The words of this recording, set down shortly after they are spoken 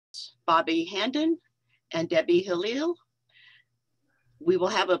Bobby Handon and Debbie Halil. We will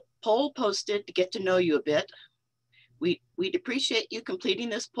have a poll posted to get to know you a bit. We'd appreciate you completing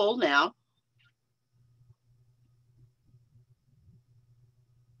this poll now.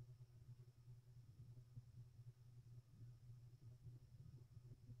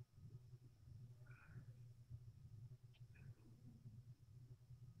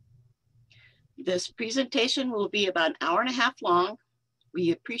 This presentation will be about an hour and a half long.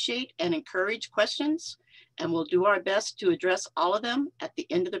 We appreciate and encourage questions, and we'll do our best to address all of them at the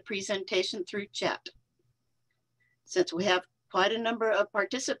end of the presentation through chat. Since we have quite a number of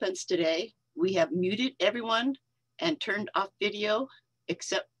participants today, we have muted everyone and turned off video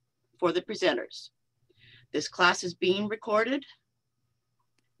except for the presenters. This class is being recorded,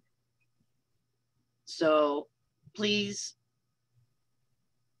 so please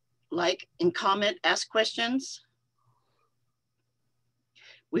like and comment, ask questions.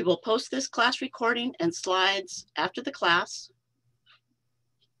 We will post this class recording and slides after the class.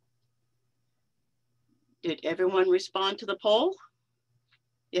 Did everyone respond to the poll?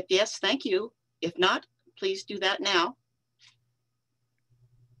 If yes, thank you. If not, please do that now.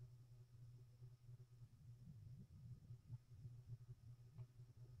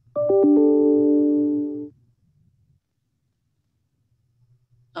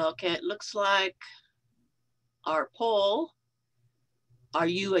 Okay, it looks like our poll, are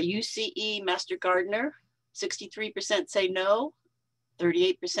you a UCE Master Gardener? 63% say no,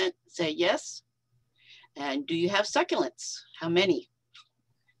 38% say yes. And do you have succulents? How many?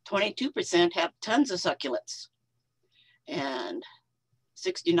 22% have tons of succulents. And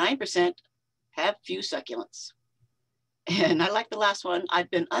 69% have few succulents. And I like the last one. I've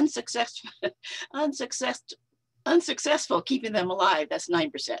been unsuccessful keeping them alive. That's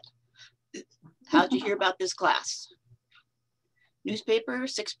 9%. How'd you hear about this class? Newspaper,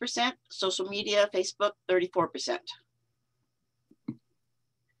 6%. Social media, Facebook, 34%.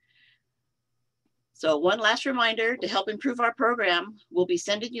 So one last reminder, to help improve our program, we'll be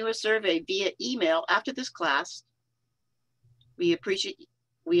sending you a survey via email after this class. We appreciate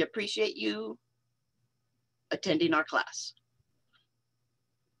you attending our class.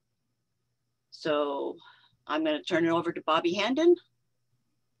 So I'm going to turn it over to Bobby Handon.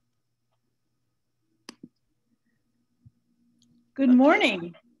 Good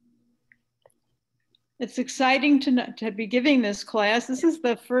morning. It's exciting to be giving this class. This is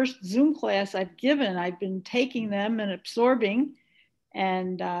the first Zoom class I've given. I've been taking them and absorbing,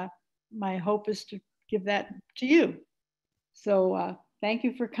 and my hope is to give that to you. So thank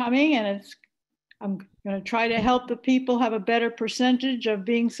you for coming, and I'm going to try to help the people have a better percentage of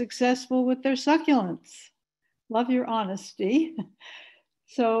being successful with their succulents. Love your honesty.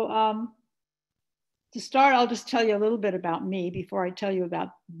 So to start, I'll just tell you a little bit about me before I tell you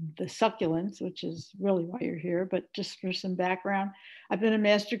about the succulents, which is really why you're here, but just for some background. I've been a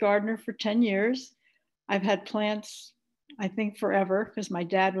master gardener for 10 years. I've had plants, I think, forever, because my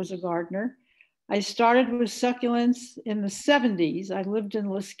dad was a gardener. I started with succulents in the 70s. I lived in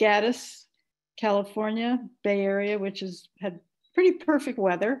Los Gatos, California, Bay Area, which had pretty perfect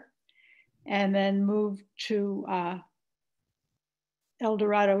weather, and then moved to El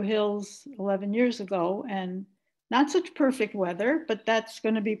Dorado Hills 11 years ago, and not such perfect weather, but that's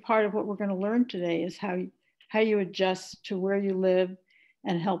going to be part of what we're going to learn today, is how you adjust to where you live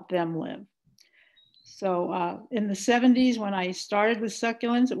and help them live. So in the 70s, when I started with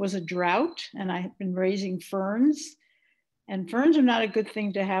succulents, it was a drought, and I had been raising ferns, and ferns are not a good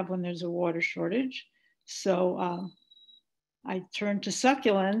thing to have when there's a water shortage. So I turned to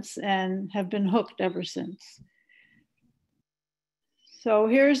succulents and have been hooked ever since. So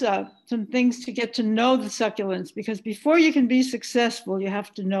here's some things to get to know the succulents, because before you can be successful, you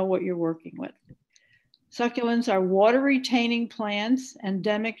have to know what you're working with. Succulents are water retaining plants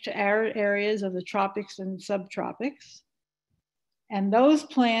endemic to arid areas of the tropics and subtropics. And those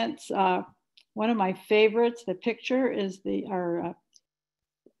plants, one of my favorites, the picture is our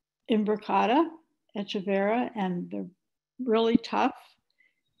Imbricata, Echevera, and they're really tough.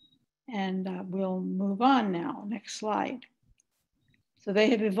 And we'll move on now, next slide. So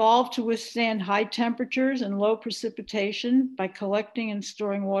they have evolved to withstand high temperatures and low precipitation by collecting and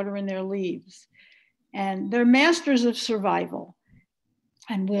storing water in their leaves. And they're masters of survival.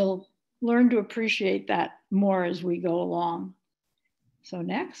 And we'll learn to appreciate that more as we go along. So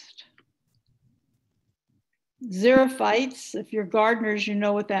next. Xerophytes, if you're gardeners, you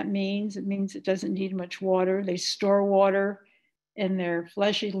know what that means. It means it doesn't need much water. They store water in their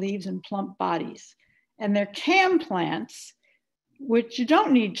fleshy leaves and plump bodies. And they're cam plants, which you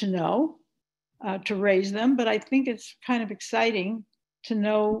don't need to know to raise them, but I think it's kind of exciting to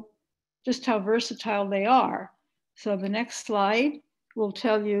know just how versatile they are. So the next slide will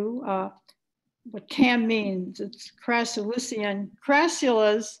tell you what TAM means. It's Crassulician.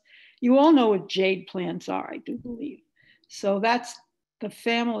 Crassulas, you all know what jade plants are, I do believe. So that's the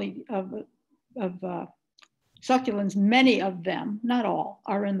family of succulents. Many of them, not all,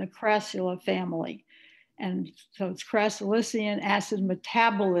 are in the Crassula family. And so it's Crassulician, acid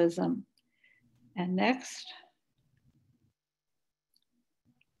metabolism. And next.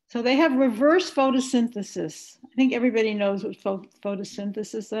 So they have reverse photosynthesis. I think everybody knows what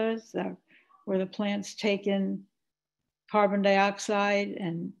photosynthesis is, where the plants take in carbon dioxide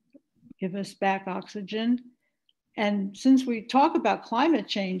and give us back oxygen. And since we talk about climate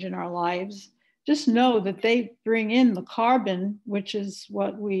change in our lives, just know that they bring in the carbon, which is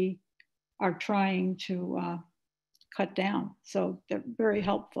what we are trying to cut down. So they're very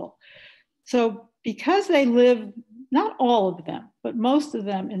helpful. So because they live, not all of them, but most of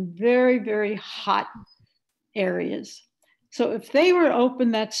them in very, very hot areas. So if they were to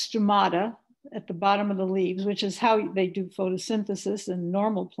open that stomata at the bottom of the leaves, which is how they do photosynthesis in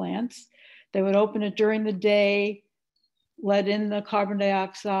normal plants, they would open it during the day, let in the carbon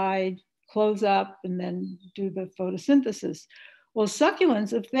dioxide, close up, and then do the photosynthesis. Well,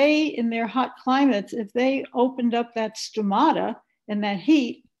 succulents, if they, in their hot climates, if they opened up that stomata and that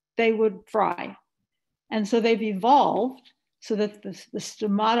heat, they would fry. And so they've evolved so that the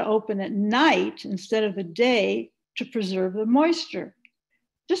stomata open at night instead of the day to preserve the moisture.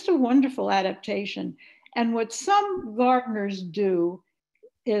 Just a wonderful adaptation. And what some gardeners do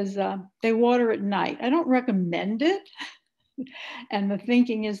is they water at night. I don't recommend it. And the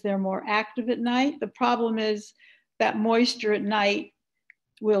thinking is they're more active at night. The problem is that moisture at night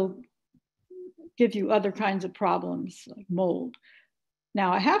will give you other kinds of problems like mold.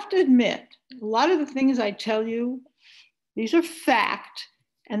 Now, I have to admit, a lot of the things I tell you, these are fact,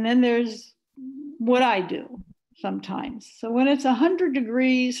 and then there's what I do sometimes. So when it's 100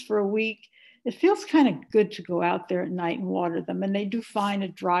 degrees for a week, it feels kind of good to go out there at night and water them, and they do fine.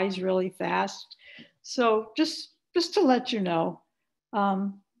 It dries really fast. So just to let you know.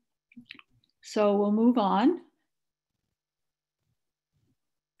 So we'll move on.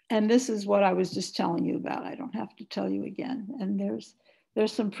 And this is what I was just telling you about. I don't have to tell you again. And there's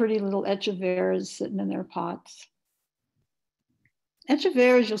some pretty little echeveras sitting in their pots.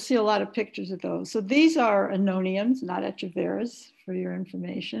 Echeveras, you'll see a lot of pictures of those. So these are anoniums, not echeveras, for your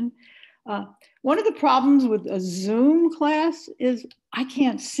information. One of the problems with a Zoom class is I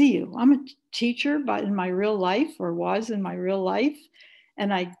can't see you. I'm a teacher in my real life, or was in my real life,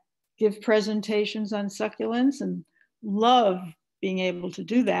 and I give presentations on succulents and love being able to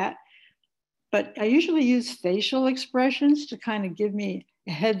do that. But I usually use facial expressions to kind of give me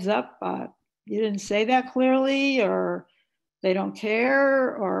a heads up. You didn't say that clearly, or they don't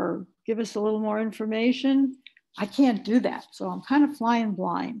care, or give us a little more information. I can't do that. So I'm kind of flying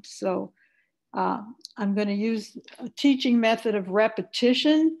blind. So I'm going to use a teaching method of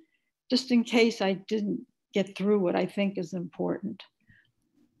repetition, just in case I didn't get through what I think is important.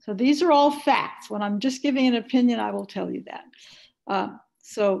 So these are all facts. When I'm just giving an opinion, I will tell you that.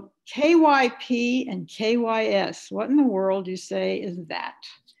 So KYP and KYS, what in the world you say is that?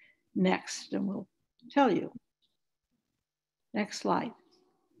 Next, and we'll tell you. Next slide.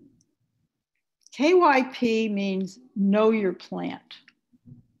 KYP means know your plant.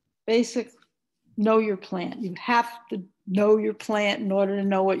 Basic, know your plant. You have to know your plant in order to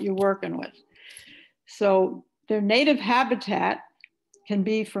know what you're working with. So their native habitat can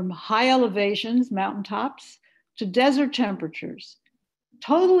be from high elevations, mountaintops, to desert temperatures.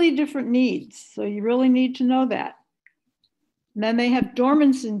 Totally different needs. So you really need to know that. And then they have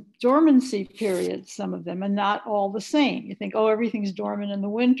dormancy periods, some of them, and not all the same. You think, oh, everything's dormant in the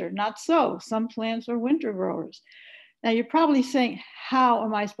winter. Not so. Some plants are winter growers. Now you're probably saying, how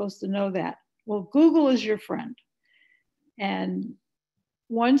am I supposed to know that? Well, Google is your friend. And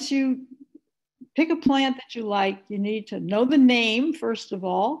once you pick a plant that you like, you need to know the name, first of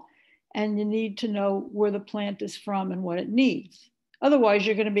all, and you need to know where the plant is from and what it needs. Otherwise,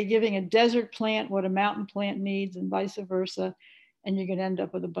 you're going to be giving a desert plant what a mountain plant needs and vice versa, and you're going to end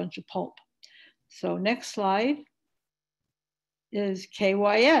up with a bunch of pulp. So next slide is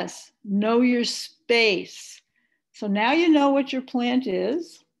KYS, know your space. So now you know what your plant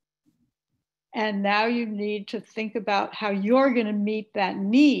is, and now you need to think about how you're going to meet that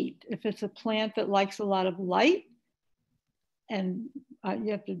need. If it's a plant that likes a lot of light, and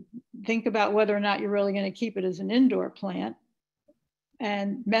you have to think about whether or not you're really going to keep it as an indoor plant,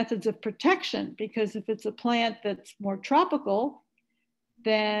 and methods of protection, because if it's a plant that's more tropical,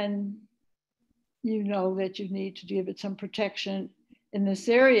 then you know that you need to give it some protection in this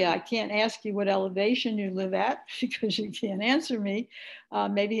area. I can't ask you what elevation you live at because you can't answer me.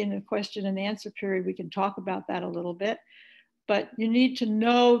 Maybe in a question and answer period, we can talk about that a little bit. But you need to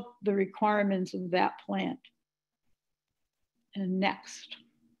know the requirements of that plant. And next.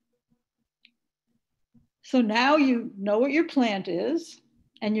 So now you know what your plant is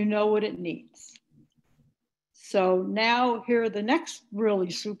and you know what it needs. So now here are the next really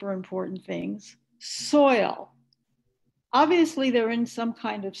super important things. Soil. Obviously they're in some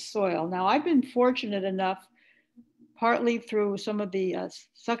kind of soil. Now I've been fortunate enough, partly through some of the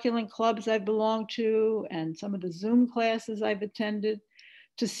succulent clubs I've belonged to and some of the Zoom classes I've attended,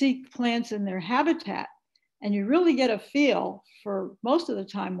 to see plants in their habitat. And you really get a feel for most of the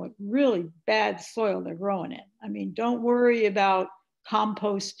time what really bad soil they're growing in. I mean, don't worry about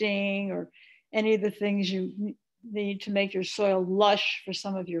composting or any of the things you need to make your soil lush for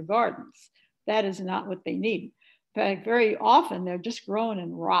some of your gardens. That is not what they need. In fact, very often they're just growing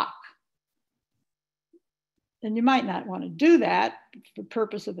in rock. And you might not want to do that for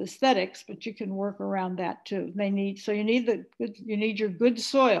purpose of aesthetics, but you can work around that too. You need your good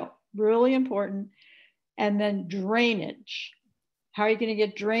soil, really important. And then drainage. How are you going to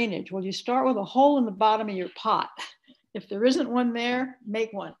get drainage? Well, you start with a hole in the bottom of your pot. If there isn't one there,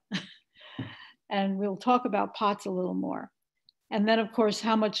 make one. And we'll talk about pots a little more. And then, of course,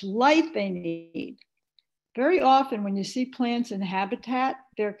 how much light they need. Very often when you see plants in habitat,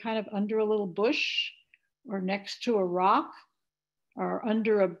 they're kind of under a little bush or next to a rock or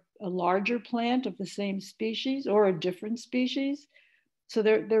under a larger plant of the same species or a different species. So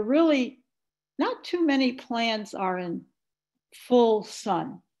they're really, not too many plants are in full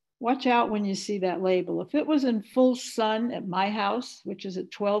sun. Watch out when you see that label. If it was in full sun at my house, which is at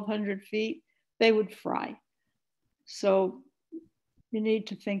 1,200 feet, they would fry. So you need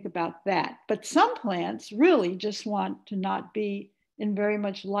to think about that. But some plants really just want to not be in very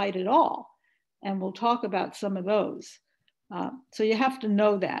much light at all. And we'll talk about some of those. So you have to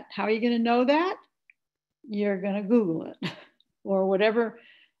know that. How are you going to know that? You're going to Google it or whatever.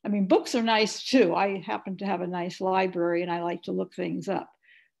 I mean, books are nice too. I happen to have a nice library and I like to look things up,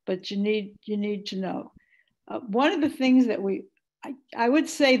 but you need to know. One of the things that I would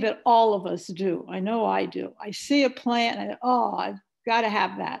say that all of us do, I know I do. I see a plant and I've got to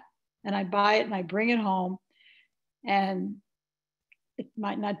have that. And I buy it and I bring it home, and it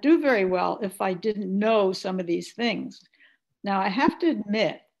might not do very well if I didn't know some of these things. Now I have to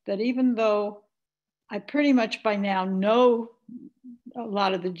admit that even though I pretty much by now know a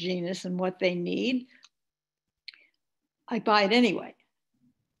lot of the genus and what they need, I buy it anyway.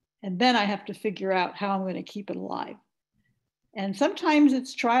 And then I have to figure out how I'm going to keep it alive. And sometimes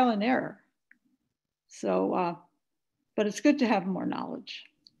it's trial and error. So, but it's good to have more knowledge.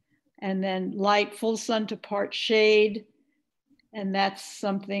 And then light, full sun to part shade. And that's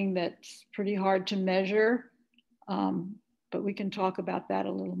something that's pretty hard to measure. But we can talk about that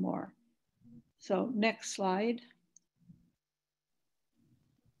a little more. So next slide.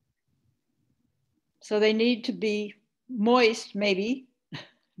 So they need to be moist, maybe,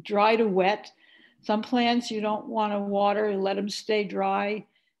 dry to wet. Some plants you don't want to water, you let them stay dry.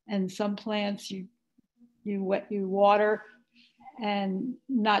 And some plants you water and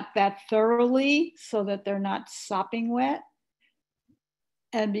not that thoroughly so that they're not sopping wet.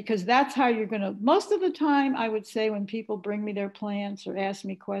 And because that's how you're going to, most of the time, I would say when people bring me their plants or ask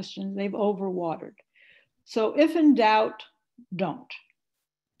me questions, they've overwatered. So if in doubt, don't.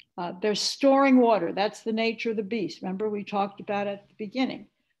 They're storing water. That's the nature of the beast. Remember, we talked about it at the beginning.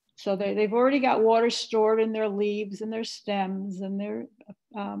 So they've already got water stored in their leaves and their stems and their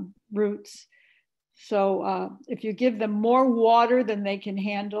roots. So if you give them more water than they can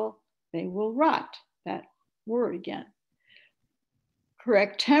handle, they will rot. That word again.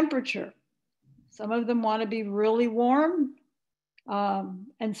 Correct temperature. Some of them want to be really warm.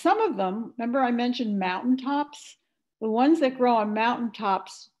 And some of them, remember I mentioned mountaintops? The ones that grow on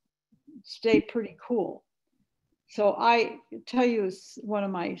mountaintops stay pretty cool. So I tell you one of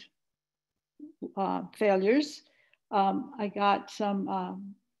my failures. I got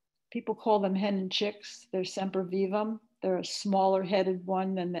some, people call them hen and chicks. They're sempervivum. They're a smaller headed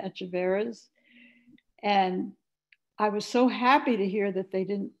one than the echeveras. And I was so happy to hear that they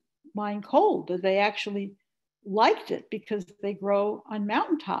didn't mind cold, that they actually liked it because they grow on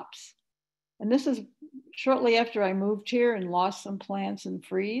mountaintops. And this is shortly after I moved here and lost some plants in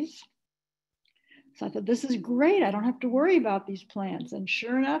freeze. So I thought, this is great. I don't have to worry about these plants. And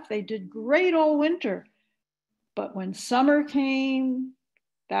sure enough, they did great all winter. But when summer came,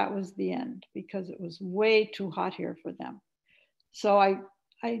 that was the end because it was way too hot here for them. So I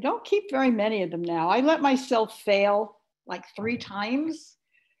don't keep very many of them now. I let myself fail like 3 times.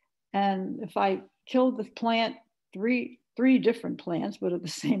 And if I killed the plant, three different plants, but of the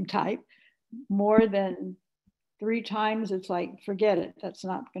same type, more than 3 times, it's like, forget it. That's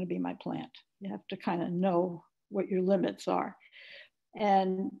not going to be my plant. You have to kind of know what your limits are.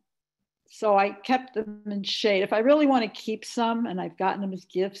 And so I kept them in shade. If I really want to keep some, and I've gotten them as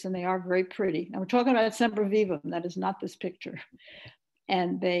gifts, and they are very pretty. Now we're talking about sempervivum. That is not this picture.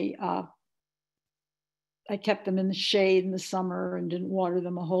 And I kept them in the shade in the summer and didn't water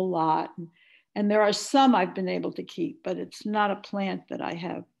them a whole lot. And there are some I've been able to keep, but it's not a plant that I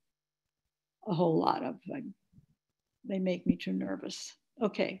have a whole lot of. They make me too nervous.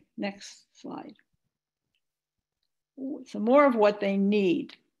 Okay, next slide. So more of what they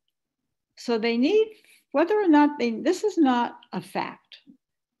need. So they need, whether or not this is not a fact.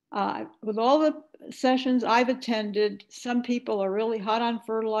 With all the sessions I've attended, some people are really hot on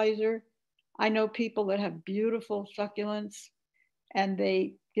fertilizer. I know people that have beautiful succulents and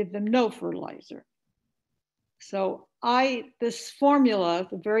they give them no fertilizer. So this formula,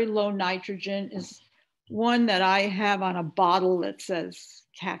 the very low nitrogen, is one that I have on a bottle that says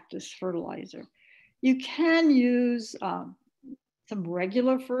cactus fertilizer. You can use some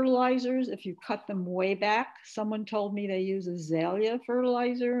regular fertilizers if you cut them way back. Someone told me they use azalea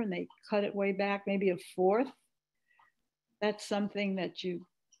fertilizer and they cut it way back, maybe a fourth. That's something that you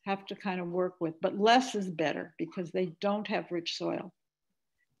have to kind of work with, but less is better because they don't have rich soil.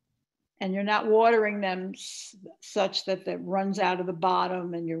 And you're not watering them such that it runs out of the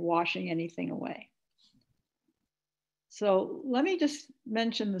bottom and you're washing anything away. So let me just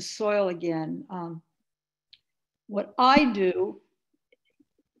mention the soil again. What I do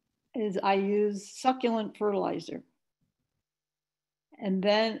is I use succulent fertilizer. And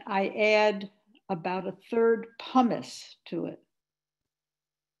then I add about a third pumice to it.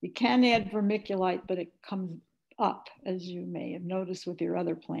 You can add vermiculite, but it comes up, as you may have noticed with your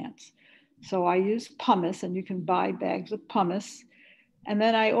other plants. So I use pumice, and you can buy bags of pumice. And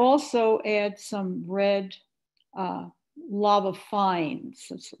then I also add some red lava fines.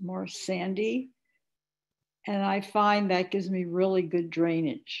 It's more sandy. And I find that gives me really good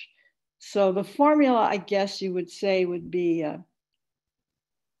drainage. So the formula, I guess you would say, would be, I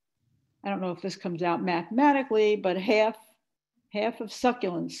don't know if this comes out mathematically, but half of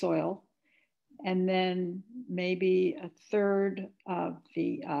succulent soil, and then maybe a third of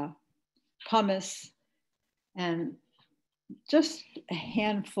the pumice, and just a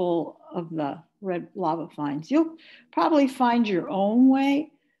handful of the red lava fines. You'll probably find your own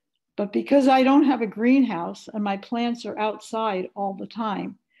way, but because I don't have a greenhouse and my plants are outside all the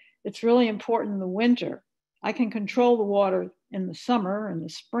time, it's really important in the winter. I can control the water in the summer and the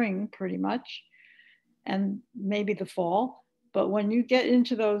spring pretty much, and maybe the fall. But when you get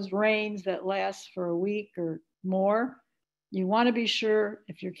into those rains that last for a week or more, you want to be sure,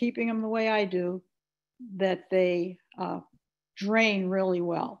 if you're keeping them the way I do, that they drain really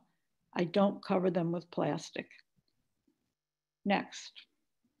well. I don't cover them with plastic. Next.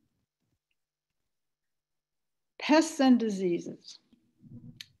 Pests and diseases.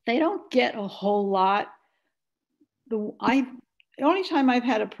 They don't get a whole lot. The only time I've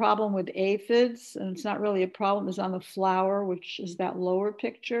had a problem with aphids, and it's not really a problem, is on the flower, which is that lower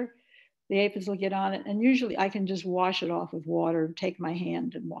picture. The aphids will get on it, and usually I can just wash it off with water, take my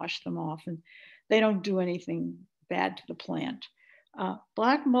hand and wash them off, and they don't do anything bad to the plant.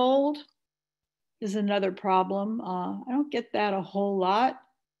 Black mold is another problem. I don't get that a whole lot.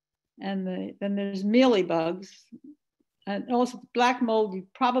 And then there's mealybugs. And also black mold, you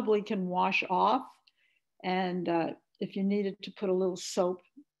probably can wash off. And if you needed to put a little soap,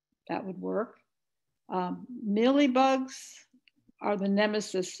 that would work. Mealybugs are the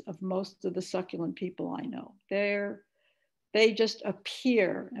nemesis of most of the succulent people I know. They just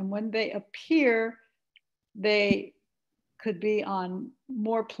appear. And when they appear, they could be on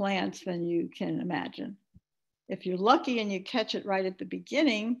more plants than you can imagine. If you're lucky and you catch it right at the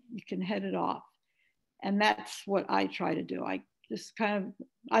beginning, you can head it off. And that's what I try to do.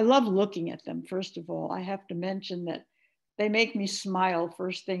 I love looking at them, first of all. I have to mention that they make me smile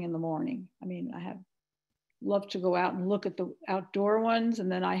first thing in the morning. I mean, love to go out and look at the outdoor ones,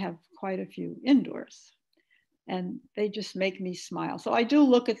 and then I have quite a few indoors. And they just make me smile. So I do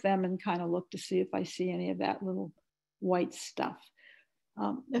look at them and kind of look to see if I see any of that little white stuff.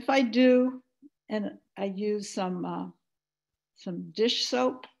 If I do, and I use some dish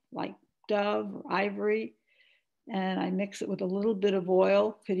soap like Dove or Ivory, and I mix it with a little bit of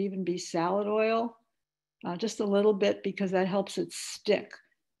oil, could even be salad oil, just a little bit, because that helps it stick.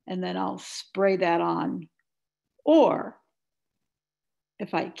 And then I'll spray that on. Or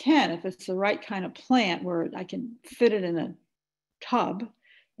if I can, if it's the right kind of plant where I can fit it in a tub,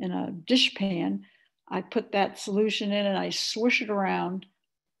 in a dish pan, I put that solution in and I swish it around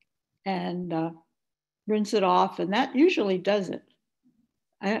and rinse it off, and that usually does it.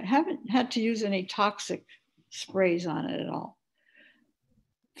 I haven't had to use any toxic sprays on it at all.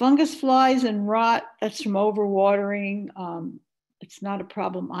 Fungus flies and rot, that's from overwatering. It's not a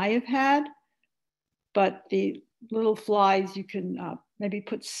problem I have had, but the little flies, you can maybe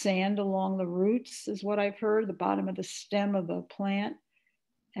put sand along the roots, is what I've heard, the bottom of the stem of the plant,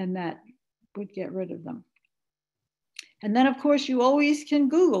 and that would get rid of them. And then, of course, you always can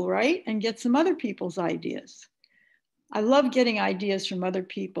Google, right? And get some other people's ideas. I love getting ideas from other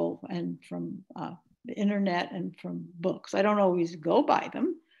people and from the internet and from books. I don't always go by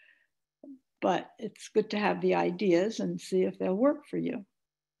them, but it's good to have the ideas and see if they'll work for you.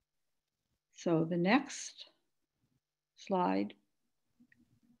 So the next slide.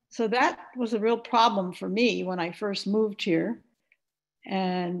 So that was a real problem for me when I first moved here.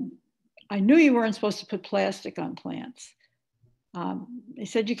 And I knew you weren't supposed to put plastic on plants. They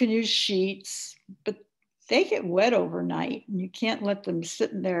said you can use sheets, but they get wet overnight and you can't let them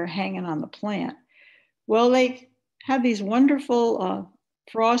sitting there hanging on the plant. Well, they have these wonderful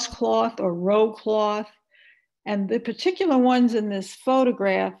frost cloth or row cloth. And the particular ones in this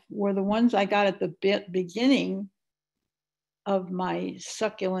photograph were the ones I got at the beginning of my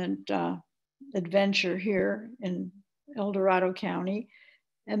succulent adventure here in El Dorado County.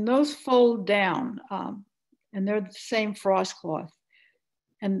 And those fold down, and they're the same frost cloth.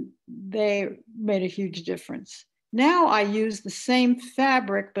 And they made a huge difference. Now I use the same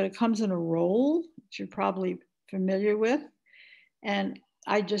fabric, but it comes in a roll, which you're probably familiar with. And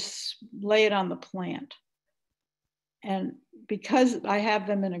I just lay it on the plant. And because I have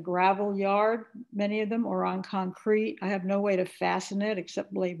them in a gravel yard, many of them, or on concrete, I have no way to fasten it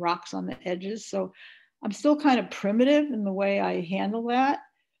except lay rocks on the edges. So I'm still kind of primitive in the way I handle that.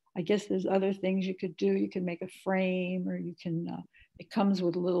 I guess there's other things you could do. You can make a frame, or you can, it comes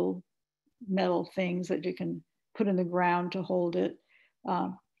with little metal things that you can put in the ground to hold it.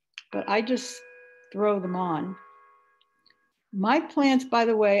 But I just throw them on. My plants, by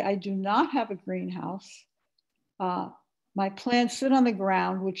the way, I do not have a greenhouse. My plants sit on the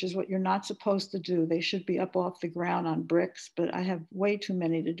ground, which is what you're not supposed to do. They should be up off the ground on bricks, but I have way too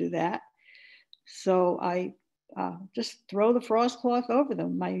many to do that. So I just throw the frost cloth over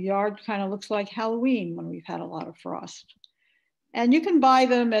them. My yard kind of looks like Halloween when we've had a lot of frost. And you can buy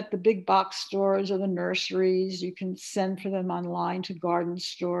them at the big box stores or the nurseries. You can send for them online to garden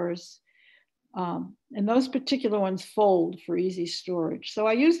stores. And those particular ones fold for easy storage. So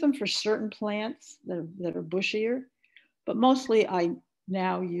I use them for certain plants that are bushier, but mostly I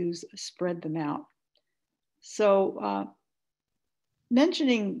now spread them out. So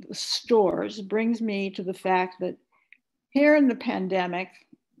mentioning stores brings me to the fact that here in the pandemic,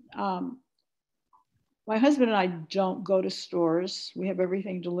 my husband and I don't go to stores. We have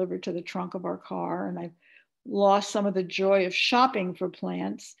everything delivered to the trunk of our car, and I've lost some of the joy of shopping for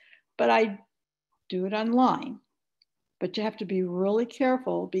plants, but I do it online. But you have to be really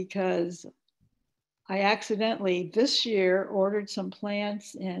careful because I accidentally this year ordered some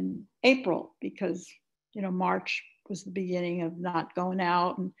plants in April because, March was the beginning of not going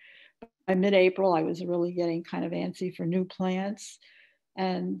out. And by mid-April, I was really getting kind of antsy for new plants.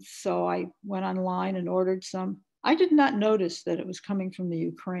 And so I went online and ordered some. I did not notice that it was coming from the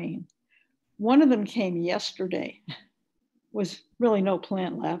Ukraine. One of them came yesterday. Was really no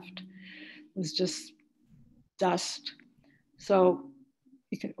plant left. It was just dust. So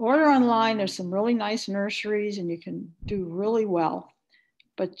you can order online. There's some really nice nurseries and you can do really well,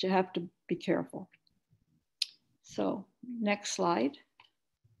 but you have to be careful. So next slide.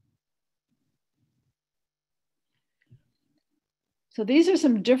 So these are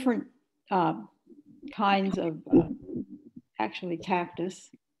some different kinds of actually cactus.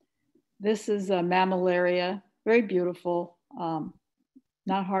 This is a mammillaria, very beautiful,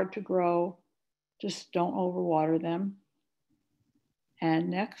 not hard to grow, just don't overwater them. And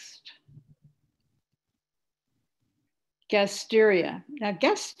next, Gasteria. Now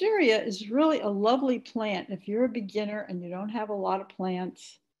Gasteria is really a lovely plant if you're a beginner and you don't have a lot of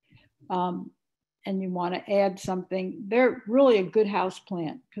plants and you want to add something. They're really a good house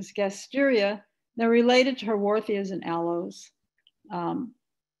plant because Gasteria, they're related to Haworthias and aloes. And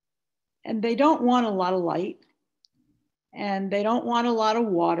they don't want a lot of light and they don't want a lot of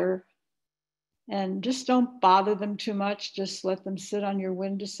water. And just don't bother them too much. Just let them sit on your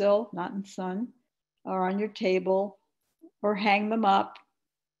windowsill, not in the sun, or on your table, or hang them up,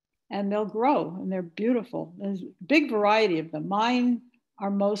 and they'll grow, and they're beautiful. There's a big variety of them. Mine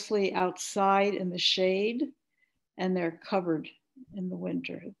are mostly outside in the shade, and they're covered in the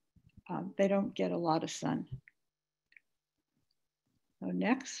winter. They don't get a lot of sun. So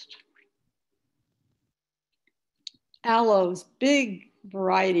next. Aloes, big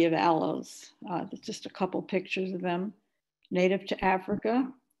variety of aloes. Just a couple pictures of them. Native to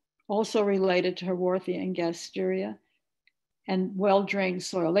Africa, also related to Haworthia and Gasteria, and well-drained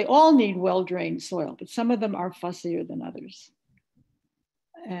soil. They all need well-drained soil, but some of them are fussier than others.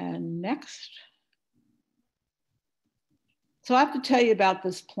 And next. So I have to tell you about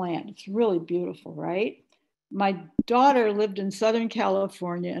this plant. It's really beautiful, right? My daughter lived in Southern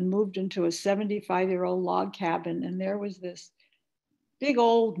California and moved into a 75-year-old log cabin, and there was this big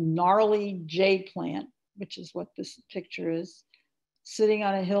old gnarly jade plant, which is what this picture is, sitting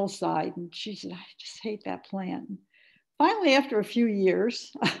on a hillside. And she said, I just hate that plant. And finally, after a few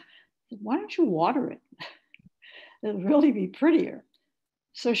years, I said, why don't you water it? It'll really be prettier.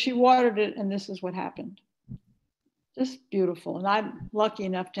 So she watered it, and this is what happened. Just beautiful. And I'm lucky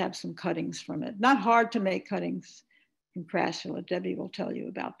enough to have some cuttings from it. Not hard to make cuttings from crassula. Debbie will tell you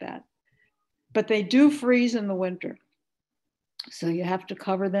about that. But they do freeze in the winter. So you have to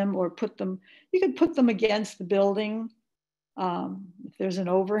cover them or put them, you can put them against the building if there's an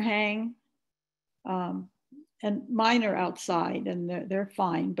overhang. And mine are outside and they're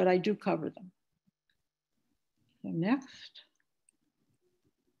fine, but I do cover them. So next.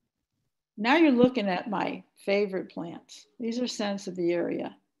 Now you're looking at my favorite plants. These are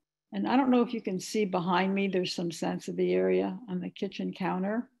Sansevieria. And I don't know if you can see behind me, there's some Sansevieria on the kitchen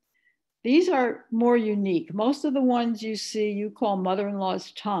counter. These are more unique. Most of the ones you see, you call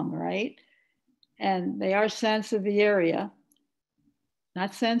mother-in-law's tongue, right? And they are Sansevieria,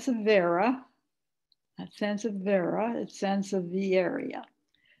 not Sansevieria, not Sansevieria, it's Sansevieria.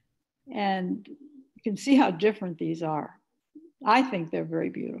 And you can see how different these are. I think they're very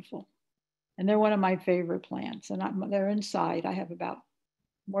beautiful. And they're one of my favorite plants. And they're inside. I have about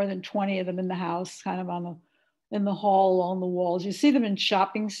more than 20 of them in the house, kind of in the hall along the walls. You see them in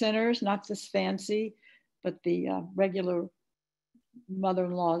shopping centers, not this fancy, but the regular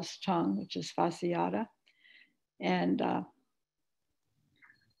mother-in-law's tongue, which is fasciata. And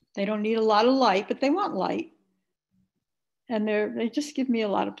they don't need a lot of light, but they want light. And they just give me a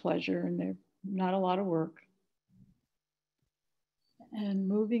lot of pleasure, and they're not a lot of work. And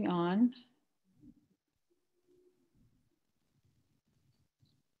moving on.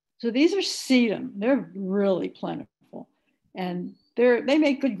 So these are sedum. They're really plentiful. And they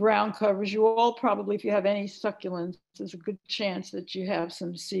make good ground covers. You all probably, if you have any succulents, there's a good chance that you have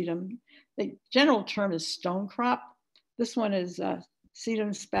some sedum. The general term is stone crop. This one is sedum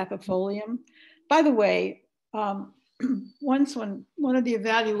spathifolium. By the way, once when one of the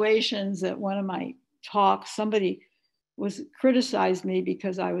evaluations at one of my talks, somebody criticized me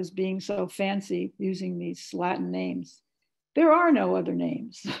because I was being so fancy using these Latin names. There are no other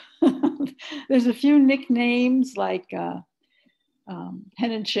names. There's a few nicknames like hen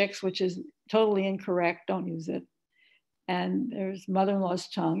and chicks, which is totally incorrect. Don't use it. And there's mother-in-law's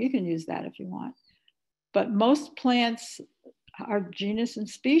tongue. You can use that if you want. But most plants are genus and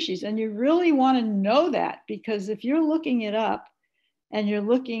species. And you really want to know that, because if you're looking it up and you're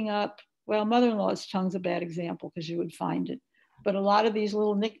looking up, well, mother-in-law's tongue's a bad example because you would find it. But a lot of these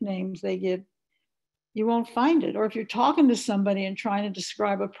little nicknames they give, you won't find it. Or if you're talking to somebody and trying to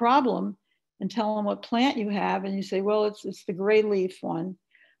describe a problem and tell them what plant you have, and you say, well, it's the gray leaf one,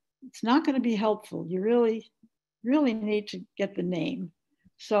 it's not going to be helpful. You really need to get the name.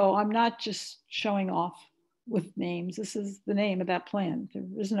 So I'm not just showing off with names. This is the name of that plant. There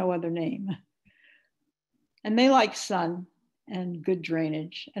is no other name. And they like sun and good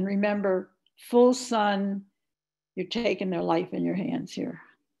drainage. And remember, full sun, you're taking their life in your hands here.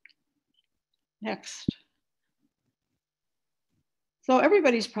 Next. So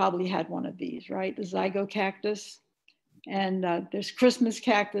everybody's probably had one of these, right? The zygocactus. And there's Christmas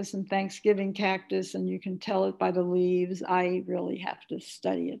cactus and Thanksgiving cactus, and you can tell it by the leaves. I really have to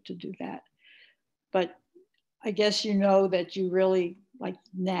study it to do that. But I guess you know that you really, like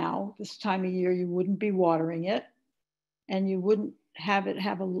now, this time of year, you wouldn't be watering it, and you wouldn't have it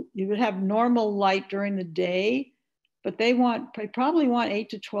you would have normal light during the day, but they probably want 8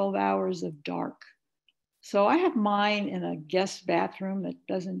 to 12 hours of dark. So I have mine in a guest bathroom that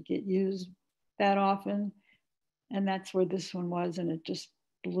doesn't get used that often. And that's where this one was, and it just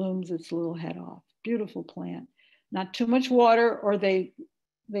blooms its little head off. Beautiful plant. Not too much water or they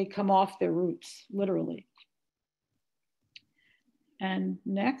come off their roots, literally. And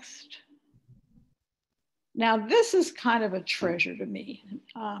next. Now this is kind of a treasure to me.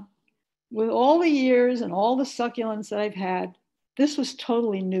 With all the years and all the succulents that I've had, this was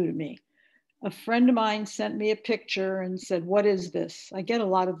totally new to me. A friend of mine sent me a picture and said, "What is this?" I get a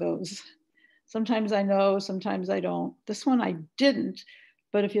lot of those. Sometimes I know, sometimes I don't. This one I didn't,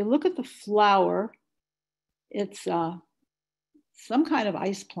 but if you look at the flower, it's some kind of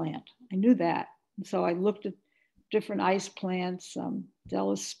ice plant. I knew that. And so I looked at different ice plants,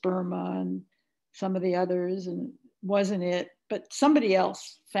 Delosperma and some of the others, and it wasn't it, but somebody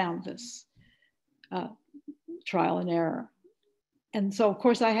else found this, trial and error. And so, of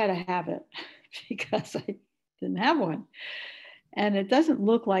course, I had to have it because I didn't have one. And it doesn't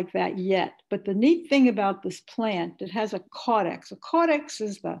look like that yet. But the neat thing about this plant, it has a caudex. A caudex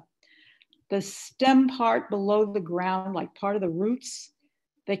is the stem part below the ground, like part of the roots,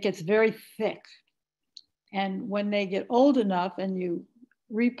 that gets very thick. And when they get old enough and you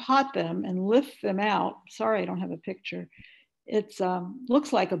repot them and lift them out, sorry, I don't have a picture. It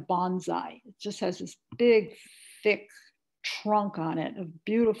looks like a bonsai. It just has this big, thick trunk on it of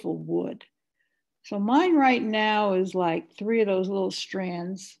beautiful wood. So mine right now is like 3 of those little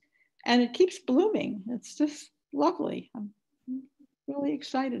strands, and it keeps blooming. It's just lovely. I'm really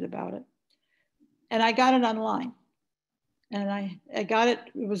excited about it. And I got it online. And I got it,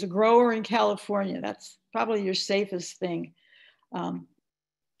 it was a grower in California. That's probably your safest thing,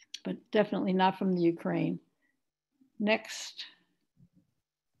 but definitely not from the Ukraine. Next.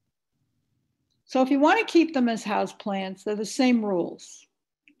 So if you want to keep them as house plants, they're the same rules.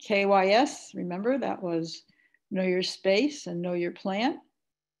 KYS, remember, that was know your space and know your plant.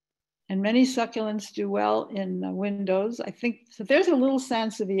 And many succulents do well in windows. I think, so there's a little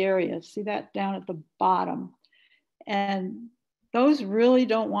Sansevieria. See that down at the bottom? And those really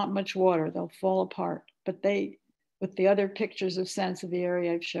don't want much water. They'll fall apart. But they, with the other pictures of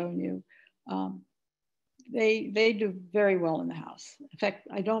Sansevieria I've shown you, they do very well in the house. In fact,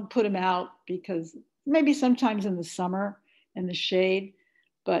 I don't put them out because maybe sometimes in the summer in the shade,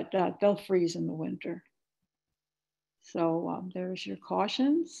 but they'll freeze in the winter. So there's your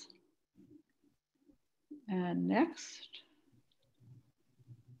cautions. And next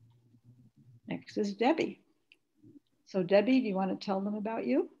is Debbie. So Debbie, do you want to tell them about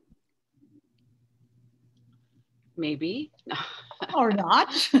you? Maybe. Or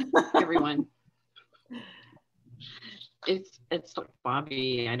not. Everyone. It's like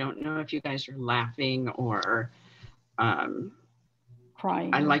Bobby. I don't know if you guys are laughing or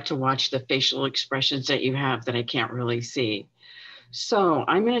crying. I like to watch the facial expressions that you have that I can't really see. So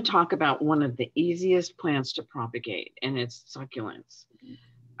I'm going to talk about one of the easiest plants to propagate, and it's succulents.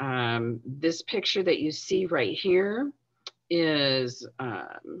 This picture that you see right here is, oh,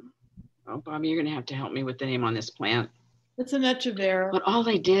 Bobby, you're going to have to help me with the name on this plant. It's an Echeveria. But all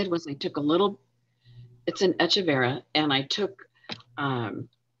I did was I took a little, it's an Echeveria, and I took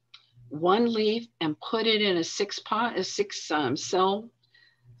one leaf and put it in a 6 cell,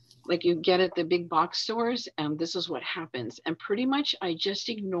 like you get at the big box stores, and this is what happens. And pretty much I just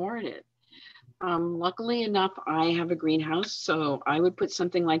ignored it. Luckily enough, I have a greenhouse, so I would put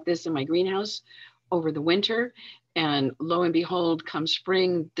something like this in my greenhouse over the winter, and lo and behold, come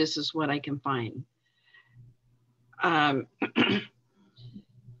spring, this is what I can find.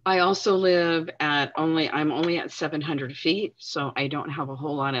 I also live at I'm only at 700 feet, so I don't have a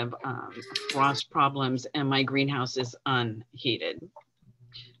whole lot of frost problems, and my greenhouse is unheated.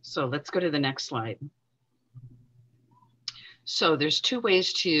 So let's go to the next slide. So there's 2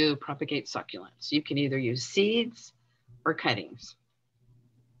 ways to propagate succulents. You can either use seeds or cuttings.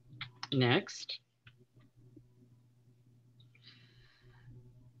 Next.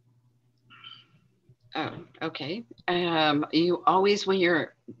 Oh, okay. You always, when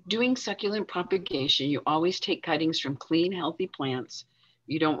you're doing succulent propagation, you always take cuttings from clean, healthy plants.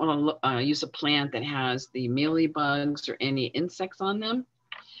 You don't want to use a plant that has the mealybugs or any insects on them,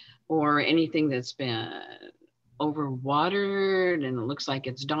 or anything that's been overwatered and it looks like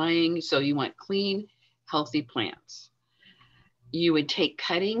it's dying. So you want clean, healthy plants. You would take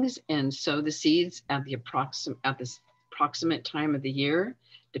cuttings and sow the seeds at the approximate time of the year,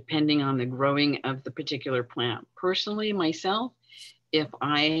 depending on the growing of the particular plant. Personally, myself, if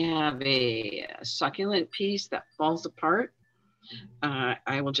I have a succulent piece that falls apart,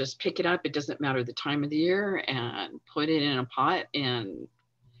 I will just pick it up. It doesn't matter the time of the year, and put it in a pot, and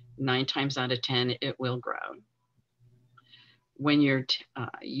 9 times out of 10, it will grow. When you're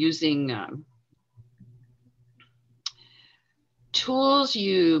using tools,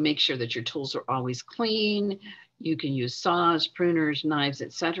 you make sure that your tools are always clean. You can use saws, pruners, knives,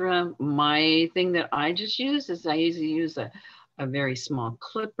 etc. My thing that I just use is I usually use a very small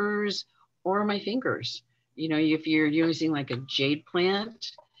clippers or my fingers. You know, if you're using like a jade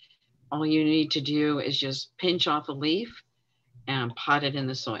plant, all you need to do is just pinch off a leaf and pot it in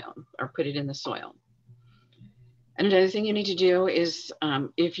the soil or put it in the soil. And another thing you need to do is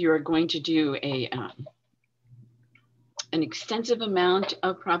if you're going to do an extensive amount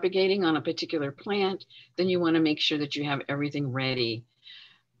of propagating on a particular plant, then you want to make sure that you have everything ready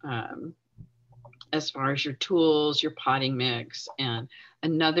as far as your tools, your potting mix. And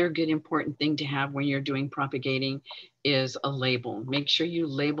another good important thing to have when you're doing propagating is a label. Make sure you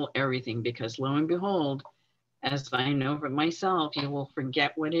label everything, because lo and behold, as I know for myself, you will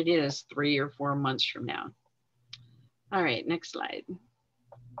forget what it is 3 or 4 months from now. All right, next slide.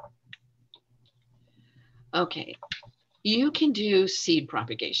 Okay, you can do seed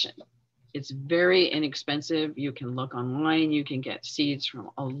propagation. It's very inexpensive. You can look online. You can get seeds from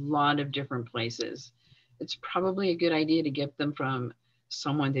a lot of different places. It's probably a good idea to get them from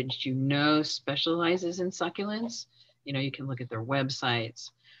someone that you know specializes in succulents. You know, you can look at their websites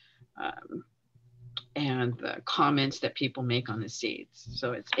and the comments that people make on the seeds.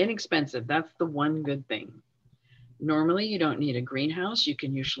 So it's inexpensive. That's the one good thing. Normally, you don't need a greenhouse. You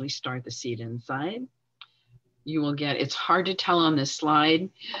can usually start the seed inside. You will get, it's hard to tell on this slide,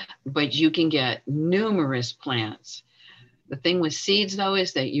 but you can get numerous plants. The thing with seeds, though,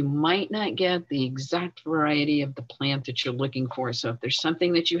 is that you might not get the exact variety of the plant that you're looking for. So if there's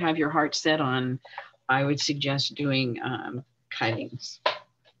something that you have your heart set on, I would suggest doing cuttings.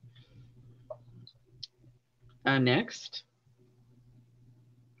 Next.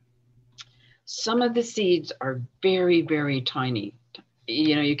 Some of the seeds are very, very tiny.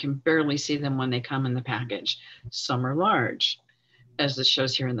 You know, you can barely see them when they come in the package. Some are large, as this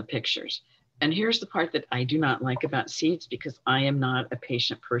shows here in the pictures. And here's the part that I do not like about seeds, because I am not a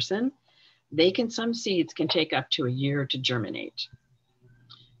patient person. Some seeds can take up to a year to germinate.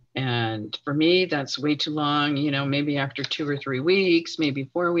 And for me, that's way too long. You know, maybe after 2 or 3 weeks, maybe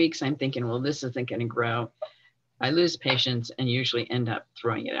 4 weeks, I'm thinking, well, this isn't going to grow. I lose patience and usually end up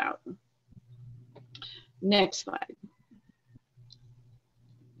throwing it out. Next slide.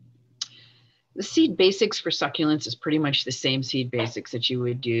 The seed basics for succulents is pretty much the same seed basics that you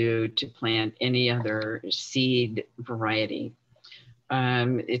would do to plant any other seed variety.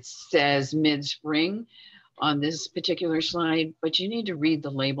 It says mid-spring on this particular slide, but you need to read the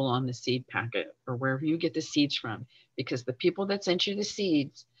label on the seed packet or wherever you get the seeds from, because the people that sent you the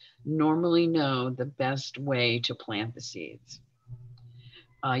seeds normally know the best way to plant the seeds.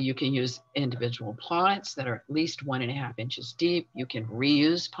 You can use individual plots that are at least 1.5 inches deep. You can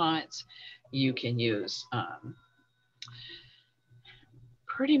reuse pots. You can use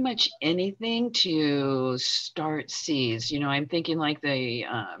pretty much anything to start seeds. You know, I'm thinking like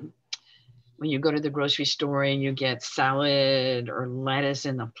when you go to the grocery store and you get salad or lettuce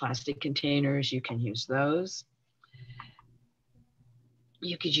in the plastic containers, you can use those.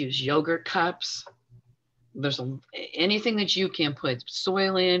 You could use yogurt cups. There's anything that you can put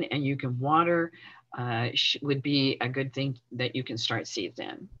soil in and you can water would be a good thing that you can start seeds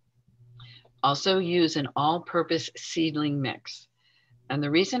in. Also use an all-purpose seedling mix. And the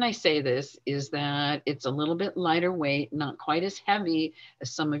reason I say this is that it's a little bit lighter weight, not quite as heavy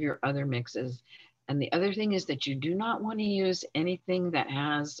as some of your other mixes. And the other thing is that you do not want to use anything that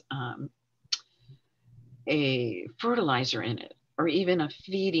has a fertilizer in it, or even a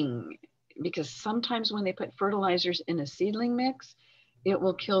feeding, because sometimes when they put fertilizers in a seedling mix, it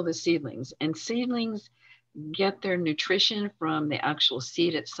will kill the seedlings. And seedlings get their nutrition from the actual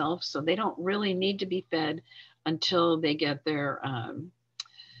seed itself, so they don't really need to be fed until they get their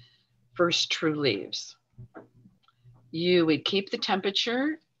first true leaves. You would keep the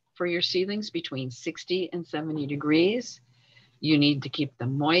temperature for your seedlings between 60 and 70 degrees. You need to keep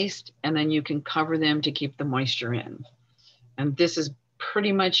them moist, and then you can cover them to keep the moisture in. And this is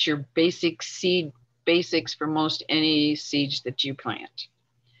pretty much your basic seed basics for most any seeds that you plant.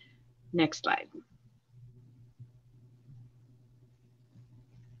 Next slide.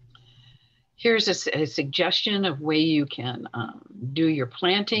 Here's a suggestion of way you can do your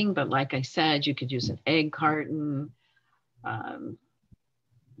planting, but like I said, you could use an egg carton,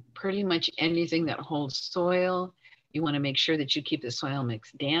 pretty much anything that holds soil. You want to make sure that you keep the soil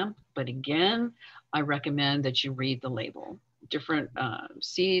mix damp, but again, I recommend that you read the label. Different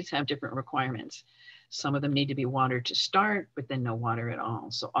seeds have different requirements. Some of them need to be watered to start, but then no water at all.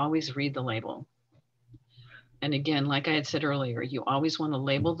 So always read the label. And again, like I had said earlier, you always want to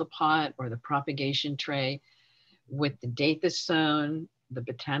label the pot or the propagation tray with the date that's sown, the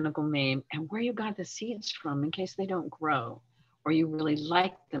botanical name, and where you got the seeds from in case they don't grow, or you really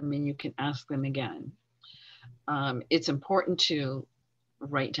like them and you can ask them again. It's important to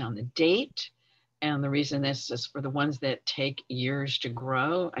write down the date And the reason this is for the ones that take years to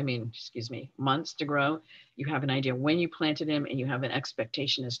grow, months to grow, you have an idea when you planted them and you have an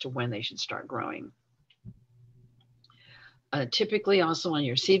expectation as to when they should start growing. Typically also on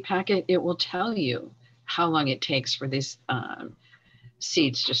your seed packet, it will tell you how long it takes for these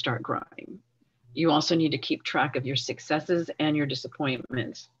seeds to start growing. You also need to keep track of your successes and your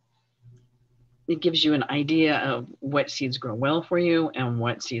disappointments. It gives you an idea of what seeds grow well for you and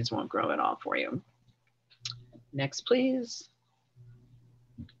what seeds won't grow at all for you. Next, please.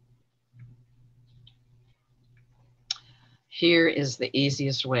 Here is the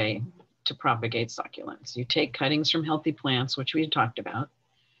easiest way to propagate succulents. You take cuttings from healthy plants, which we talked about.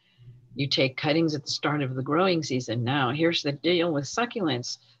 You take cuttings at the start of the growing season. Now, here's the deal with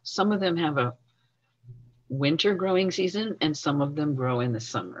succulents. Some of them have a winter growing season and some of them grow in the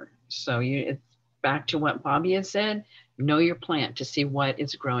summer. So it's back to what Bobby had said, know your plant to see what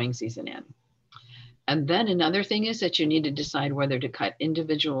its growing season in. And then another thing is that you need to decide whether to cut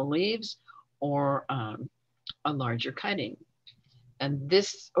individual leaves or a larger cutting. And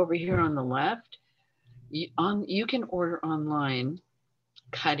this over here on the left, you can order online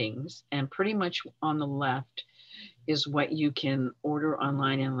cuttings, and pretty much on the left is what you can order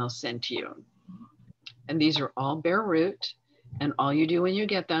online and they'll send to you. And these are all bare root. And all you do when you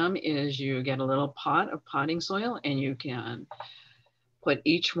get them is you get a little pot of potting soil and you can put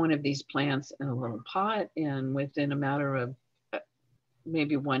each one of these plants in a little pot, and within a matter of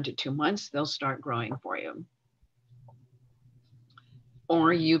maybe 1 to 2 months, they'll start growing for you.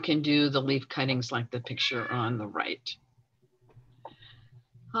 Or you can do the leaf cuttings like the picture on the right.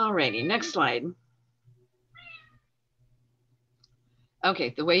 Alrighty, next slide.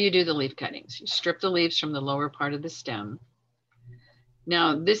 Okay, the way you do the leaf cuttings, you strip the leaves from the lower part of the stem.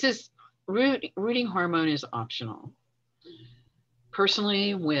 Now, this is rooting hormone is optional.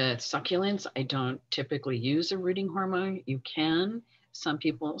 Personally, with succulents, I don't typically use a rooting hormone. You can. Some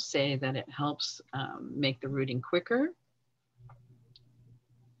people say that it helps make the rooting quicker.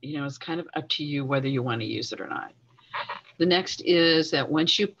 You know, it's kind of up to you whether you want to use it or not. The next is that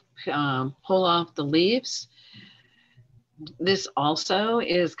once you pull off the leaves, this also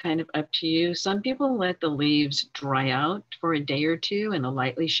is kind of up to you. Some people let the leaves dry out for a day or two in a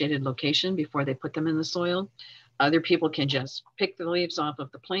lightly shaded location before they put them in the soil. Other people can just pick the leaves off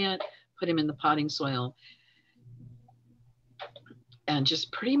of the plant, put them in the potting soil, and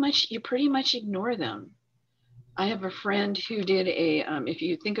just pretty much ignore them. I have a friend who did if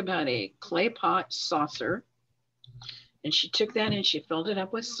you think about a clay pot saucer, and she took that and she filled it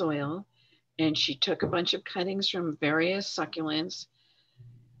up with soil, and she took a bunch of cuttings from various succulents,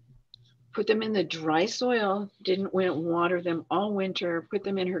 put them in the dry soil, didn't water them all winter, put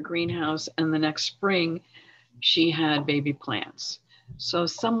them in her greenhouse, and the next spring, she had baby plants. So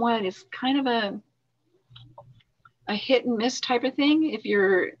somewhat it's kind of a hit and miss type of thing.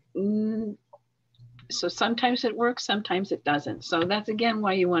 So sometimes it works, sometimes it doesn't. So that's again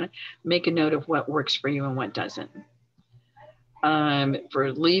why you want to make a note of what works for you and what doesn't.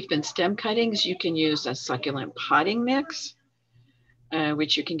 For leaf and stem cuttings, you can use a succulent potting mix,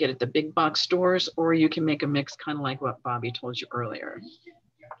 which you can get at the big box stores, or you can make a mix kind of like what Bobby told you earlier.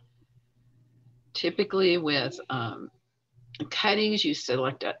 Typically with cuttings, you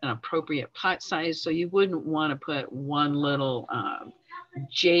select an appropriate pot size. So you wouldn't want to put one little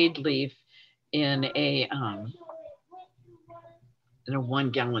jade leaf in a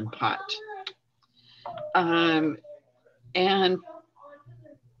 1 gallon pot. And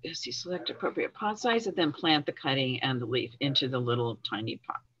as you select appropriate pot size and then plant the cutting and the leaf into the little tiny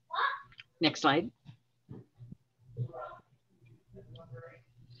pot. Next slide.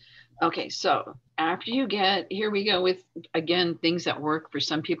 Okay, so after you here we go with, again, things that work for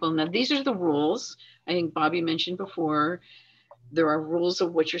some people. Now, these are the rules. I think Bobby mentioned before, there are rules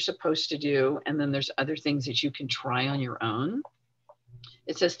of what you're supposed to do, and then there's other things that you can try on your own.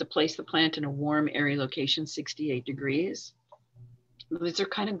 It says to place the plant in a warm, airy location, 68 degrees. These are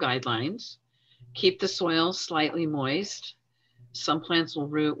kind of guidelines. Keep the soil slightly moist. Some plants will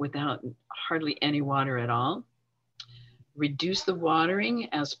root without hardly any water at all. Reduce the watering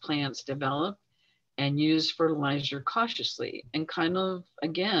as plants develop, and use fertilizer cautiously. And kind of,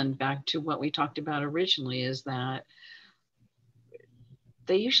 again, back to what we talked about originally, is that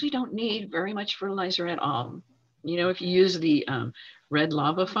they usually don't need very much fertilizer at all. You know, if you use the red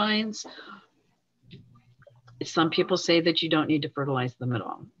lava fines, some people say that you don't need to fertilize them at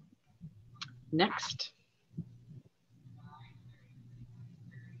all. Next.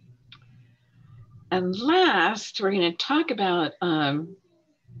 And last, we're going to talk about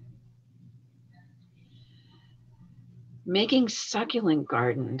Making succulent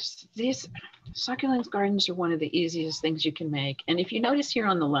gardens. These succulent gardens are one of the easiest things you can make. And if you notice here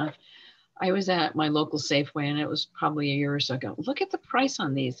on the left, I was at my local Safeway, and it was probably a year or so ago. Look at the price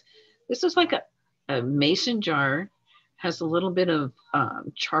on these. This is like a mason jar, has a little bit of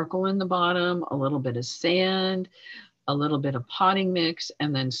charcoal in the bottom, a little bit of sand, a little bit of potting mix,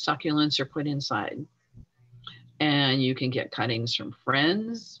 and then succulents are put inside. And you can get cuttings from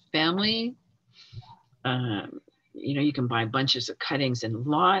friends, family. You know, you can buy bunches of cuttings in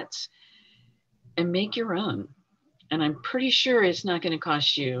lots and make your own. And I'm pretty sure it's not going to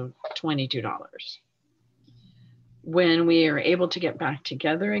cost you $22. When we are able to get back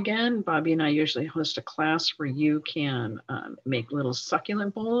together again, Bobby and I usually host a class where you can make little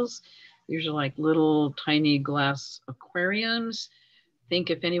succulent bowls. These are like little tiny glass aquariums. Think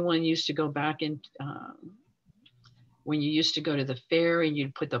if anyone used to go back in, when you used to go to the fair and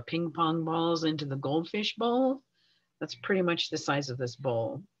you'd put the ping pong balls into the goldfish bowl, that's pretty much the size of this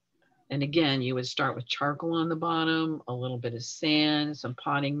bowl. And again, you would start with charcoal on the bottom, a little bit of sand, some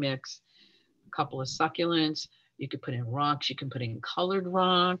potting mix, a couple of succulents. You could put in rocks, you can put in colored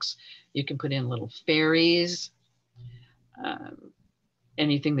rocks, you can put in little fairies,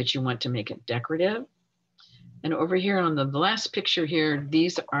 anything that you want to make it decorative. And over here on the last picture here,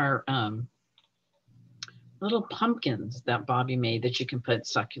 these are little pumpkins that Bobby made that you can put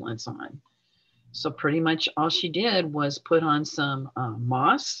succulents on. So pretty much all she did was put on some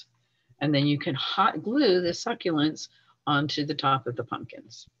moss, and then you can hot glue the succulents onto the top of the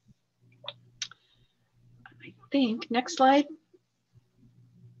pumpkins. I think, next slide.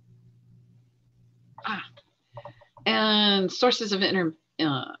 And sources of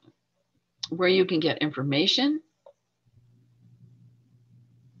where you can get information.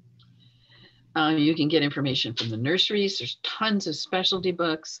 You can get information from the nurseries. There's tons of specialty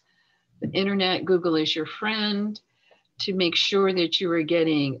books. The internet, Google is your friend, to make sure that you are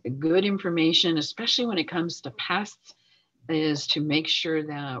getting good information, especially when it comes to pests, is to make sure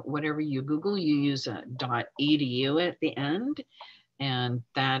that whatever you Google, you use a .edu at the end. And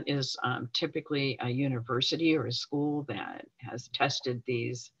that is typically a university or a school that has tested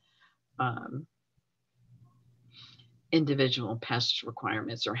these individual pest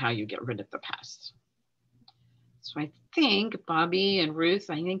requirements, or how you get rid of the pests. So I think Bobby and Ruth,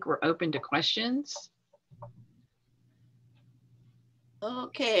 I think we're open to questions.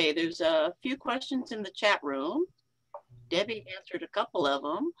 Okay, there's a few questions in the chat room. Debbie answered a couple of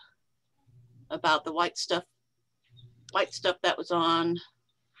them about the white stuff that was on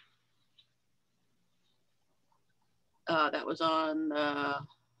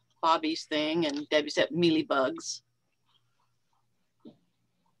Bobby's thing, and Debbie said mealybugs.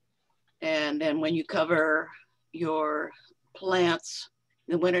 And then when you cover your plants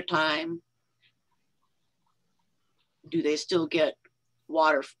in the wintertime, do they still get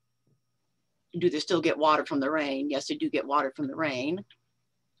water? Do they still get water from the rain? Yes, they do get water from the rain.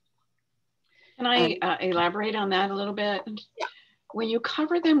 Can I elaborate on that a little bit? Yeah. When you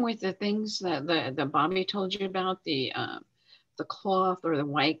cover them with the things that the Bobby told you about, the cloth or the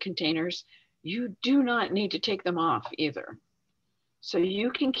white containers, you do not need to take them off either. So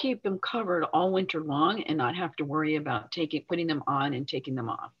you can keep them covered all winter long and not have to worry about putting them on and taking them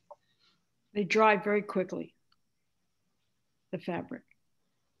off. They dry very quickly, the fabric.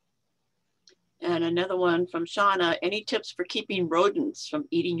 And another one from Shauna, any tips for keeping rodents from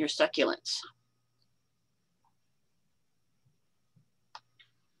eating your succulents?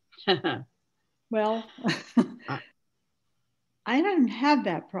 Well, I don't have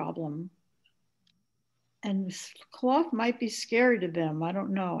that problem. And this cloth might be scary to them. I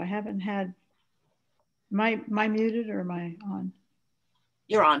don't know. I haven't had, am I muted or am I on?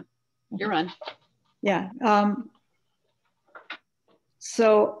 You're on. You're on. Yeah.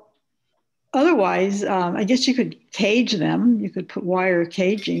 So otherwise, I guess you could cage them. You could put wire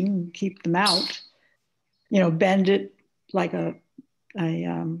caging and keep them out. You know, bend it like a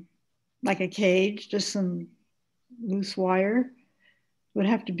cage, just some loose wire. Would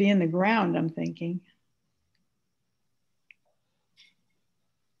have to be in the ground, I'm thinking.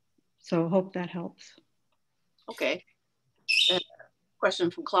 So hope that helps. Okay. Question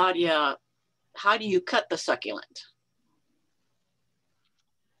from Claudia. How do you cut the succulent?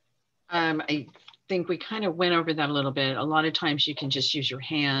 I think we kind of went over that a little bit. A lot of times you can just use your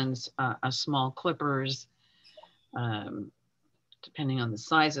hands, small clippers, depending on the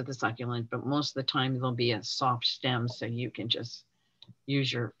size of the succulent, but most of the time there'll be a soft stem, so you can just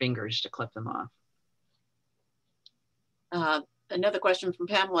use your fingers to clip them off. Another question from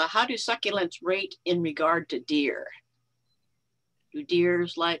Pamela. How do succulents rate in regard to deer? Do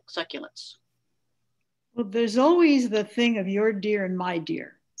deers like succulents? Well, there's always the thing of your deer and my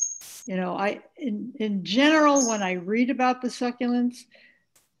deer. You know, in general, when I read about the succulents,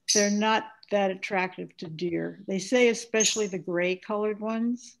 they're not that attractive to deer. They say especially the gray colored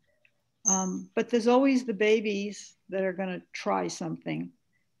ones, but there's always the babies that are going to try something.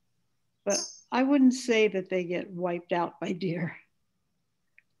 But I wouldn't say that they get wiped out by deer.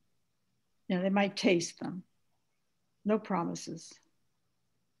 You know, they might taste them. No promises.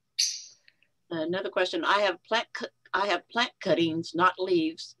 Another question. I have plant cuttings, not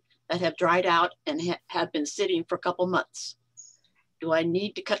leaves, that have dried out and have been sitting for a couple months. Do I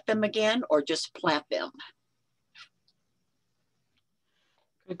need to cut them again or just plant them?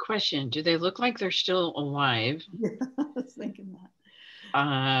 Good question. Do they look like they're still alive? Yeah, I was thinking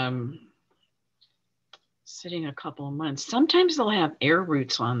that. Sitting a couple of months. Sometimes they'll have air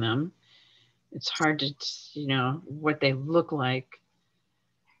roots on them. It's hard to, you know, what they look like.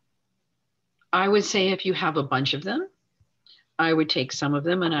 I would say if you have a bunch of them, I would take some of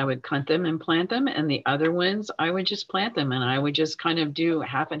them and I would cut them and plant them. And the other ones, I would just plant them and I would just kind of do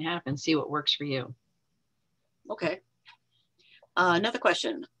half and half and see what works for you. Okay. Another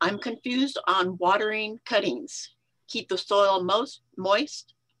question. I'm confused on watering cuttings. Keep the soil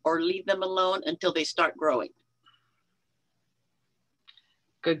moist or leave them alone until they start growing?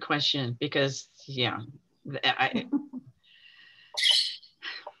 Good question, because yeah,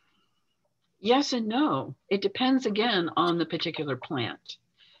 yes and no. It depends again on the particular plant.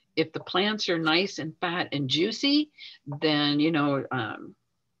 If the plants are nice and fat and juicy, then, you know,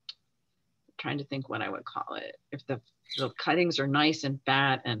 trying to think what I would call it. If the cuttings are nice and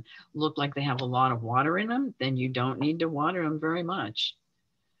fat and look like they have a lot of water in them, then you don't need to water them very much.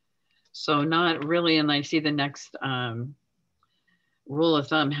 So not really, and I see the next rule of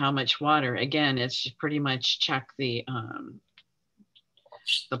thumb, how much water. Again, it's pretty much check the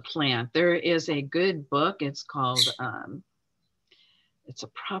plant. There is a good book. It's called, it's a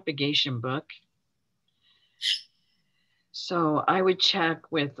propagation book. So I would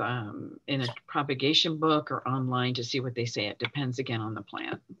check with in a propagation book or online to see what they say. It depends again on the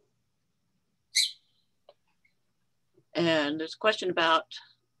plant. And there's a question about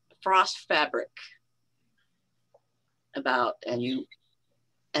frost fabric. And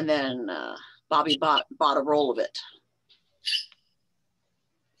then Bobby bought a roll of it.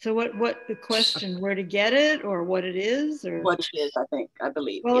 So what the question, where to get it or what it is? Or what it is, I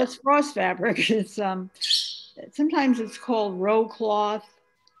believe. Well, yeah. It's frost fabric. It's sometimes it's called row cloth.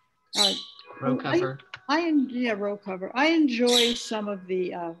 Row cover. Row cover. I enjoy some of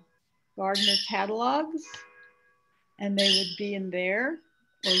the gardener catalogs, and they would be in there,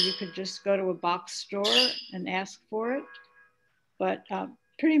 or you could just go to a box store and ask for it. But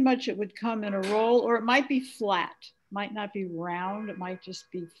pretty much it would come in a roll, or it might be flat. Might not be round. It might just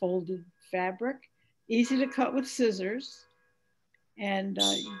be folded fabric. Easy to cut with scissors. And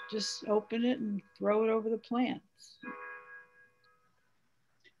you just open it and throw it over the plants. I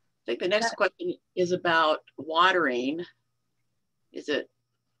think the next question is about watering. Is it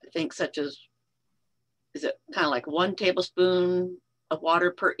kind of like 1 tablespoon of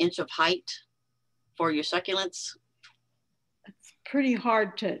water per inch of height for your succulents? It's pretty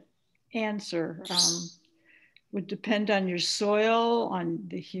hard to answer. Would depend on your soil, on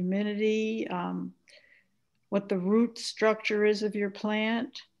the humidity, what the root structure is of your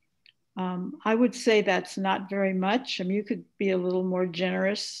plant. I would say that's not very much. I mean, you could be a little more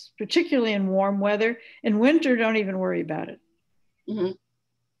generous, particularly in warm weather. In winter, don't even worry about it. Mm-hmm.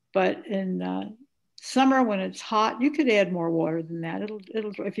 But in summer, when it's hot, you could add more water than that. It'll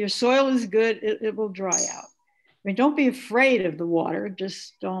if your soil is good, it will dry out. I mean, don't be afraid of the water.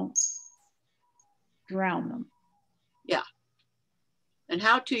 Just don't drown them. Yeah. And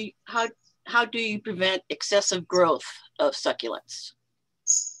how do you prevent excessive growth of succulents?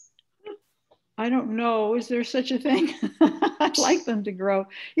 I don't know. Is there such a thing? I'd like them to grow.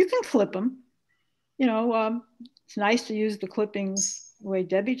 You can clip them. You know, it's nice to use the clippings the way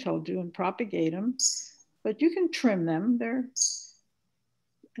Debbie told you and propagate them, but you can trim them.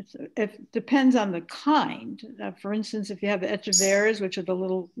 It depends on the kind. For instance, if you have echeveras, which are the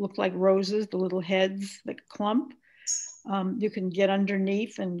little, look like roses, the little heads that clump, you can get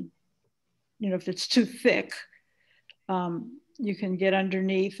underneath and, you know, if it's too thick, you can get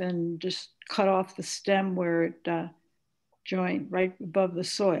underneath and just cut off the stem where it joined right above the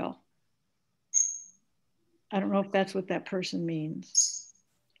soil. I don't know if that's what that person means.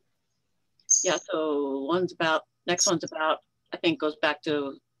 Yeah, so next one's about, I think goes back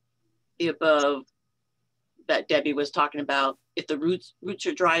to the above that Debbie was talking about. If the roots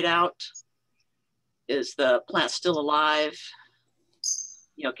are dried out, is the plant still alive?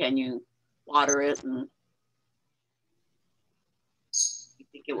 You know, can you water it and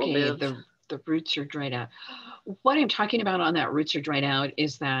it will Okay, live. the roots are dried out. What I'm talking about on that roots are dried out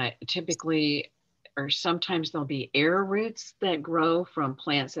is that typically, or sometimes there'll be air roots that grow from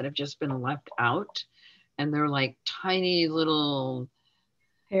plants that have just been left out. And they're like tiny little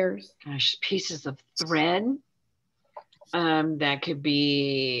Hairs. gosh, pieces of thread that could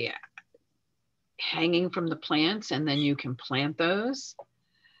be hanging from the plants, and then you can plant those.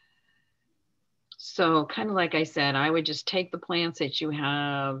 So kind of like I said, I would just take the plants that you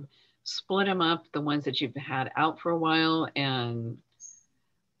have, split them up, the ones that you've had out for a while, and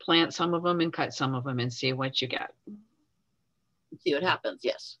plant some of them and cut some of them and see what you get. See what happens,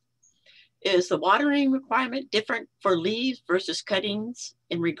 yes. Is the watering requirement different for leaves versus cuttings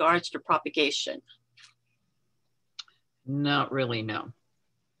in regards to propagation? Not really, no.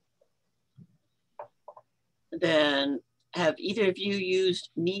 Then have either of you used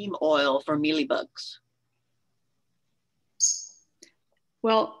neem oil for mealybugs?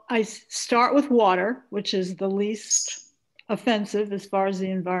 Well, I start with water, which is the least offensive as far as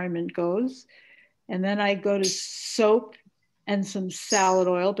the environment goes. And then I go to soap and some salad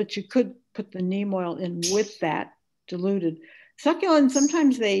oil, but you could put the neem oil in with that diluted. Succulents,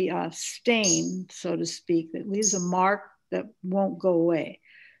 sometimes they stain, so to speak, that leaves a mark that won't go away.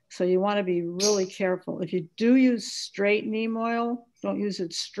 So you want to be really careful. If you do use straight neem oil, don't use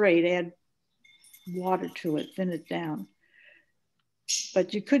it straight, add water to it, thin it down.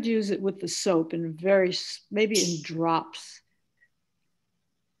 But you could use it with the soap in maybe in drops.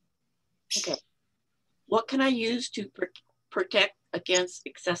 Okay. What can I use to protect against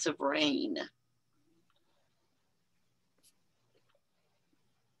excessive rain?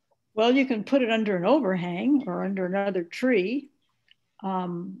 Well, you can put it under an overhang or under another tree.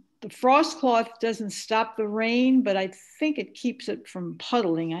 The frost cloth doesn't stop the rain, but I think it keeps it from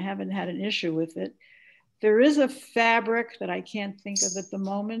puddling. I haven't had an issue with it. There is a fabric that I can't think of at the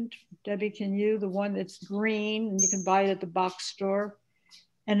moment. Debbie, can you? The one that's green, and you can buy it at the box store.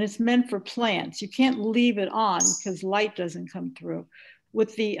 And it's meant for plants. You can't leave it on because light doesn't come through.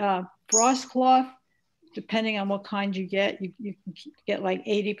 With the frost cloth, depending on what kind you get, you can get like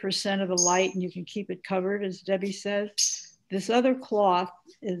 80% of the light and you can keep it covered, as Debbie says. This other cloth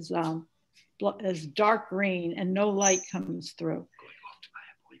is dark green and no light comes through.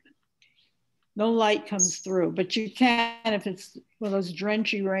 No light comes through, but you can, if it's one of those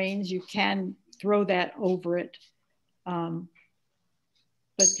drenchy rains, you can throw that over it.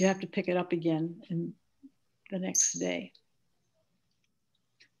 But you have to pick it up again in the next day.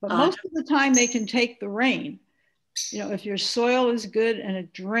 But most of the time they can take the rain. You know, if your soil is good and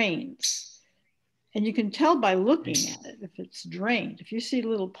it drains, and you can tell by looking at it if it's drained. If you see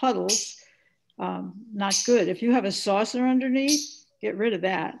little puddles, not good. If you have a saucer underneath, get rid of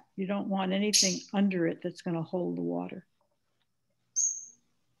that. You don't want anything under it that's going to hold the water.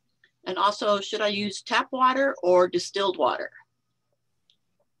 And also, should I use tap water or distilled water?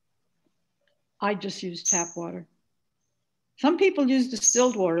 I just use tap water. Some people use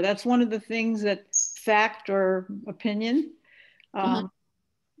distilled water. That's one of the things that fact or opinion.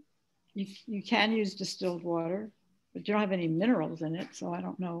 You can use distilled water, but you don't have any minerals in it, so I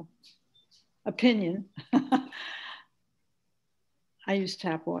don't know. Opinion. I use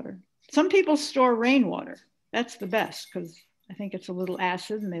tap water. Some people store rainwater. That's the best because I think it's a little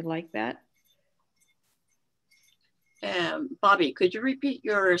acid and they like that. Bobby, could you repeat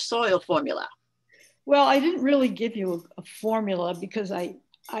your soil formula? Well, I didn't really give you a formula because I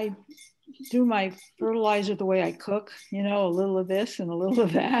do my fertilizer the way I cook, you know, a little of this and a little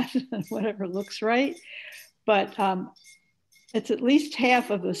of that, and whatever looks right. But it's at least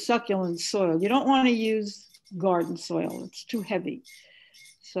half of the succulent soil. You don't want to use garden soil. It's too heavy.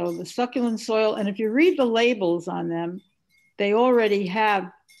 So the succulent soil, and if you read the labels on them, they already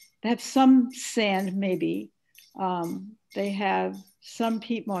have some sand maybe. They have some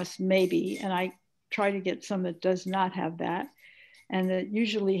peat moss maybe, and I try to get some that does not have that. And it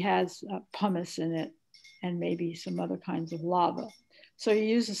usually has pumice in it and maybe some other kinds of lava. So you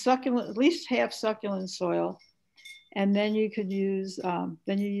use a succulent, at least half succulent soil. And then you could use, then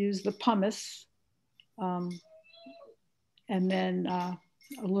you use the pumice and then a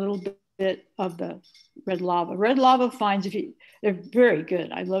little bit of the red lava. Red lava finds, they're very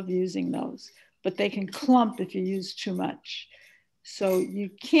good. I love using those, but they can clump if you use too much. So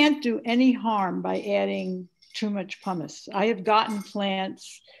you can't do any harm by adding too much pumice. I have gotten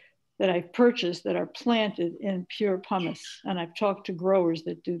plants that I've purchased that are planted in pure pumice, and I've talked to growers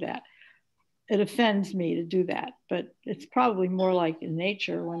that do that. It offends me to do that, but it's probably more like in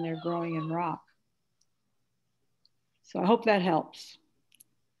nature when they're growing in rock. So I hope that helps.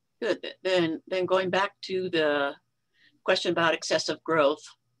 Good. Then going back to the question about excessive growth,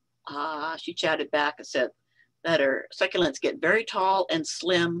 She chatted back and said that her succulents get very tall and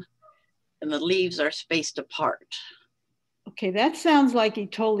slim and the leaves are spaced apart. Okay, that sounds like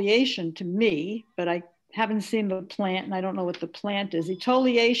etoliation to me, but I haven't seen the plant and I don't know what the plant is.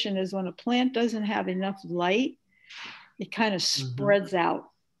 Etoliation is when a plant doesn't have enough light, it kind of spreads out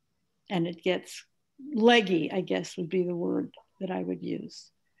and it gets leggy, I guess would be the word that I would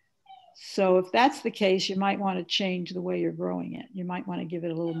use. So if that's the case, you might want to change the way you're growing it. You might want to give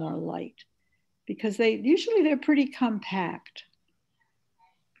it a little more light because they're pretty compact.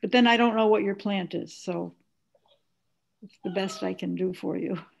 But then I don't know what your plant is, so it's the best I can do for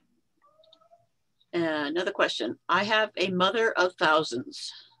you. Another question. I have a mother of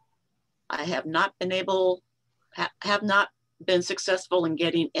thousands. I have not been successful in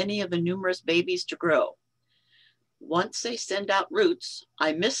getting any of the numerous babies to grow. Once they send out roots,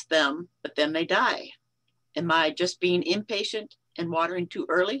 I miss them, but then they die. Am I just being impatient and watering too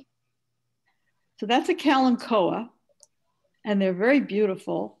early? So that's a kalanchoa, and they're very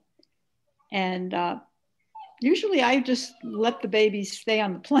beautiful. And usually I just let the babies stay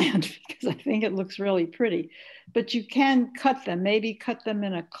on the plant because I think it looks really pretty. But you can cut them, maybe cut them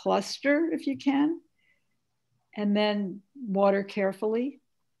in a cluster if you can, and then water carefully.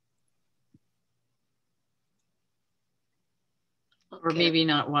 Okay. Or maybe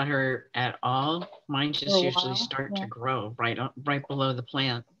not water at all. Mine just usually start to grow right below the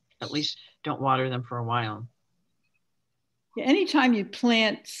plant. At least don't water them for a while. Yeah, anytime you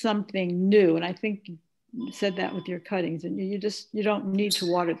plant something new, and I think you said that with your cuttings, and you don't need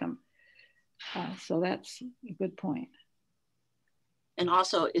to water them. So that's a good point. And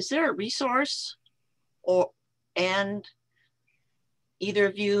also, is there a resource and either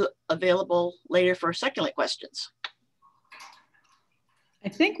of you available later for succulent questions? I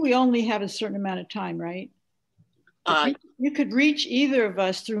think we only have a certain amount of time, right? You could reach either of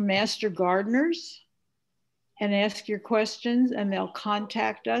us through Master Gardeners and ask your questions and they'll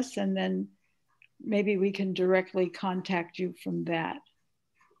contact us and then maybe we can directly contact you from that.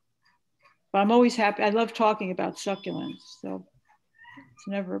 But I'm always happy. I love talking about succulents, so it's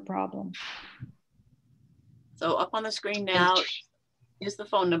never a problem. So up on the screen now is the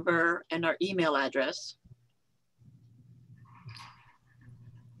phone number and our email address.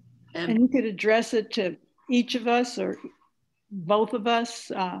 And you could address it to each of us or both of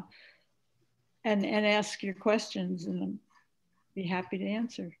us and ask your questions and I'd be happy to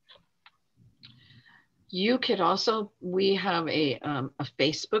answer. You could also, we have a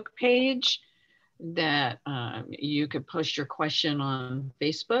Facebook page that you could post your question on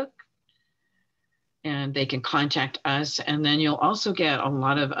Facebook and they can contact us. And then you'll also get a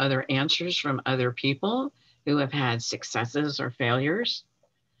lot of other answers from other people who have had successes or failures.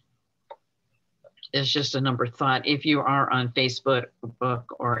 It's just a number thought if you are on Facebook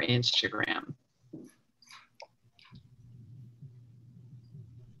or Instagram.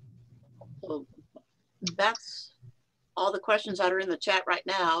 So that's all the questions that are in the chat right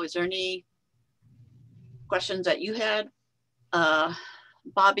now. Is there any questions that you had,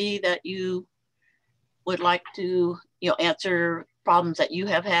 Bobby, that you would like to answer, problems that you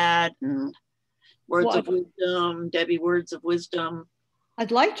have had, and words of wisdom, Debbie, words of wisdom? I'd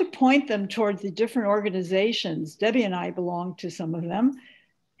like to point them towards the different organizations. Debbie and I belong to some of them,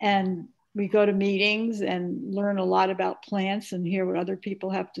 and we go to meetings and learn a lot about plants and hear what other people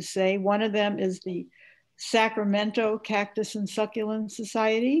have to say. One of them is the Sacramento Cactus and Succulent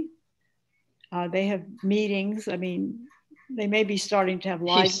Society. They have meetings. I mean, they may be starting to have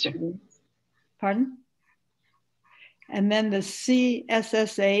live meetings. Pardon? And then the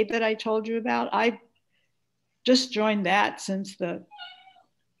CSSA that I told you about, I just joined that since the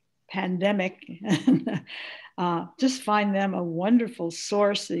pandemic. Just find them a wonderful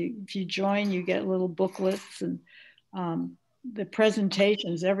source. If you join, you get little booklets and the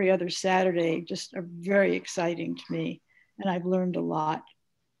presentations every other Saturday just are very exciting to me. And I've learned a lot.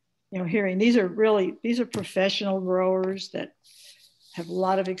 Hearing these are professional growers that have a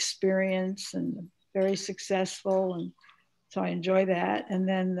lot of experience and very successful. And so I enjoy that. And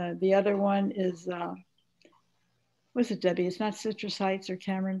then the other one is, what's it, Debbie? It's not Citrus Heights or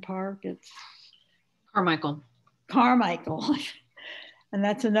Cameron Park. It's Carmichael. And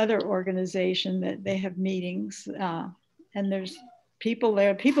that's another organization that they have meetings. And there's people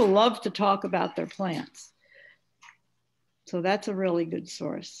there. People love to talk about their plants. So that's a really good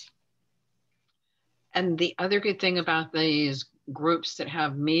source. And the other good thing about these groups that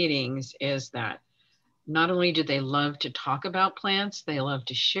have meetings is that not only do they love to talk about plants, they love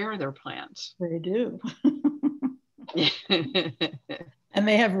to share their plants. They do. And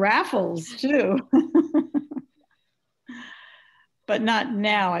they have raffles too. but not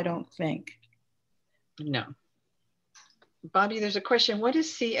now, I don't think. No. Bobby, there's a question. What is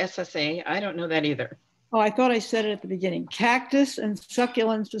CSSA? I don't know that either. Oh, I thought I said it at the beginning. Cactus and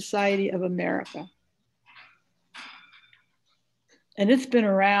Succulent Society of America. And it's been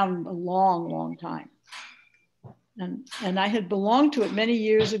around a long, long time. And I had belonged to it many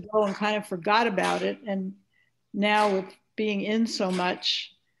years ago and kind of forgot about it. And now with being in so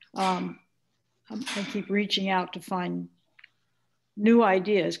much, I keep reaching out to find new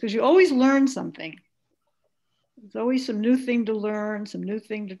ideas, because you always learn something. There's always some new thing to learn, some new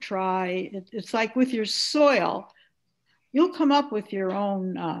thing to try. It's like with your soil, you'll come up with your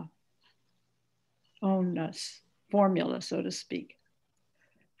own formula, so to speak.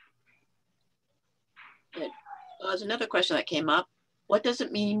 Good. There's another question that came up. What does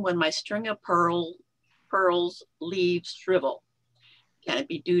it mean when my string of pearls leaves shrivel? Can it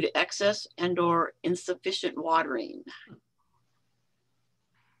be due to excess and or insufficient watering?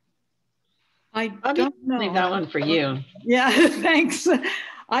 I don't know. Leave that one for you. Yeah, thanks.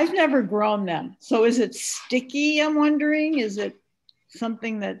 I've never grown them. So is it sticky, I'm wondering? Is it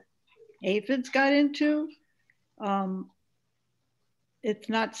something that aphids got into? It's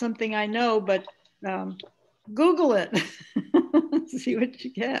not something I know, but Google it. See what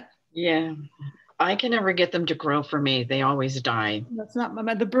you get. Yeah. I can never get them to grow for me. They always die. That's not,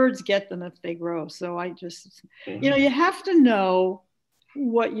 the birds get them if they grow. So I just, you have to know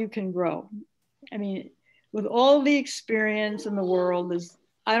what you can grow. I mean, with all the experience in the world,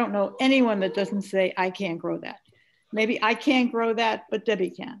 I don't know anyone that doesn't say, I can't grow that. Maybe I can't grow that, but Debbie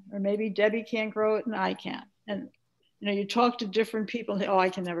can. Or maybe Debbie can't grow it and I can. And, you talk to different people and say, oh, I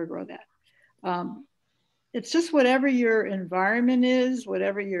can never grow that. It's just whatever your environment is,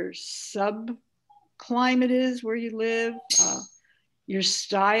 whatever your climate is where you live, your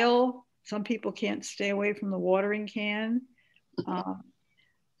style. Some people can't stay away from the watering can.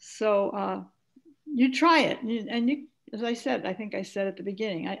 So you try it. And you, as I said, I think I said at the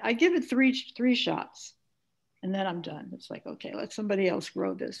beginning, I give it three shots and then I'm done. It's like, okay, let somebody else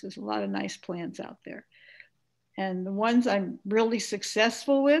grow this. There's a lot of nice plants out there. And the ones I'm really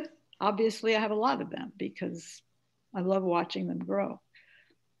successful with, obviously I have a lot of them because I love watching them grow.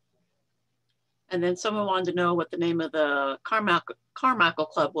 And then someone wanted to know what the name of the Carmichael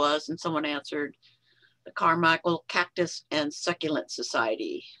Club was, and someone answered the Carmichael Cactus and Succulent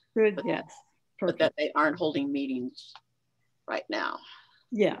Society. Good, but, yes. But Perfect. that they aren't holding meetings right now.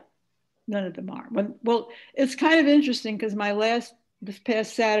 Yeah, none of them are. Well, it's kind of interesting because this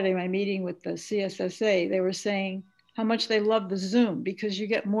past Saturday, my meeting with the CSSA, they were saying how much they love the Zoom because you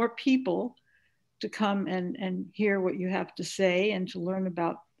get more people to come and hear what you have to say and to learn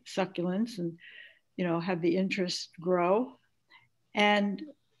about succulents and have the interest grow. And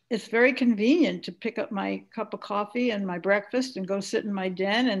it's very convenient to pick up my cup of coffee and my breakfast and go sit in my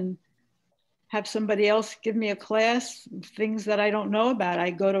den and have somebody else give me a class, things that I don't know about.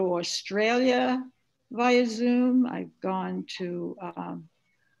 I go to Australia via Zoom. I've gone to,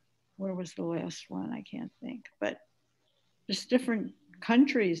 where was the last one? I can't think, but just different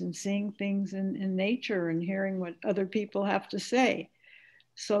countries and seeing things in nature and hearing what other people have to say.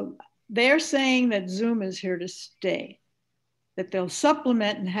 So they're saying that Zoom is here to stay, that they'll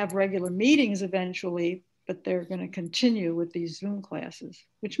supplement and have regular meetings eventually, but they're going to continue with these Zoom classes,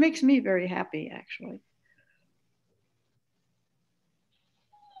 which makes me very happy, actually.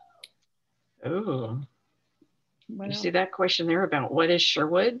 Oh, you see that question there about what is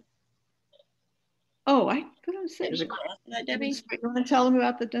Sherwood? Oh, I couldn't say. There's a question that, Debbie. You want to tell them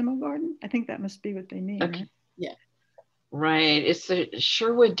about the demo garden? I think that must be what they mean. Okay. Right? Yeah. Right. It's the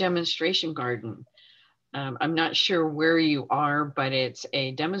Sherwood demonstration garden. I'm not sure where you are, but it's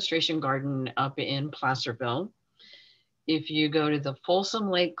a demonstration garden up in Placerville. If you go to the Folsom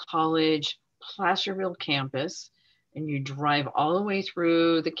Lake College Placerville campus and you drive all the way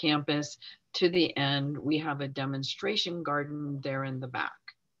through the campus to the end, we have a demonstration garden there in the back.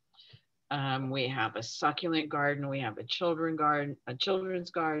 We have a succulent garden, we have a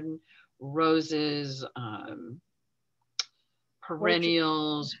children's garden, roses,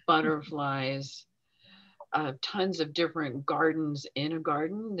 perennials, butterflies, tons of different gardens in a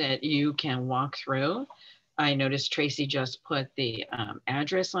garden that you can walk through. I noticed Tracy just put the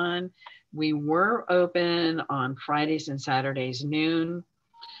address on. We were open on Fridays and Saturdays noon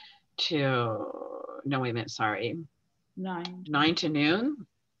to, no, wait a minute, sorry. 9 to noon.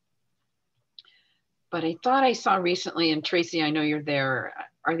 But I thought I saw recently, and Tracy, I know you're there,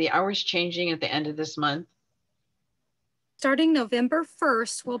 are the hours changing at the end of this month? Starting November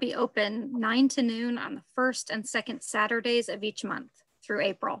 1st, we'll be open 9 to noon on the first and second Saturdays of each month through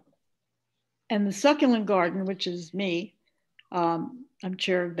April. And the succulent garden, which is me, I'm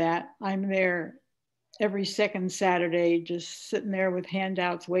chair of that. I'm there every second Saturday, just sitting there with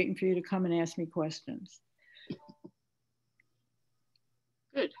handouts, waiting for you to come and ask me questions.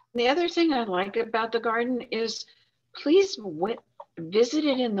 Good. The other thing I like about the garden is please visit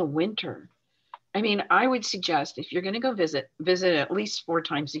it in the winter. I mean, I would suggest if you're going to go visit at least 4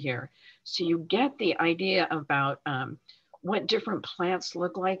 times a year. So you get the idea about what different plants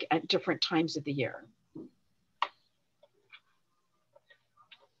look like at different times of the year.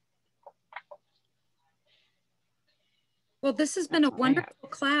 Well, this has been a wonderful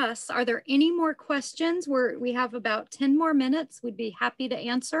class. Are there any more questions? We have about 10 more minutes. We'd be happy to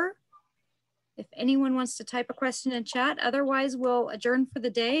answer. If anyone wants to type a question in chat, otherwise we'll adjourn for the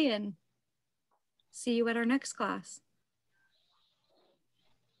day and see you at our next class.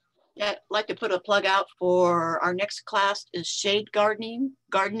 Yeah, I'd like to put a plug out for our next class is shade gardening,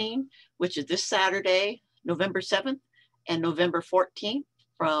 which is this Saturday, November 7th and November 14th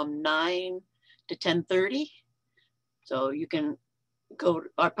from 9 to 10:30. So you can go to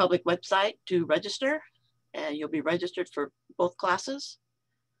our public website to register and you'll be registered for both classes.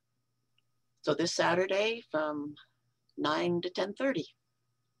 So this Saturday from 9 to 10:30.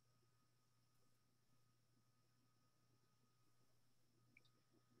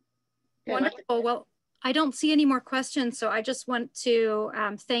 Wonderful. Well, I don't see any more questions, so I just want to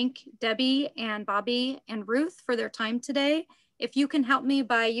thank Debbie and Bobby and Ruth for their time today. If you can help me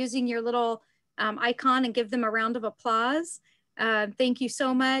by using your little icon and give them a round of applause. Thank you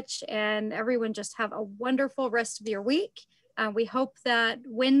so much, and everyone just have a wonderful rest of your week. We hope that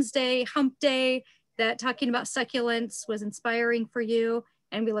Wednesday, hump day, that talking about succulents was inspiring for you,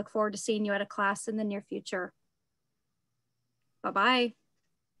 and we look forward to seeing you at a class in the near future. Bye-bye.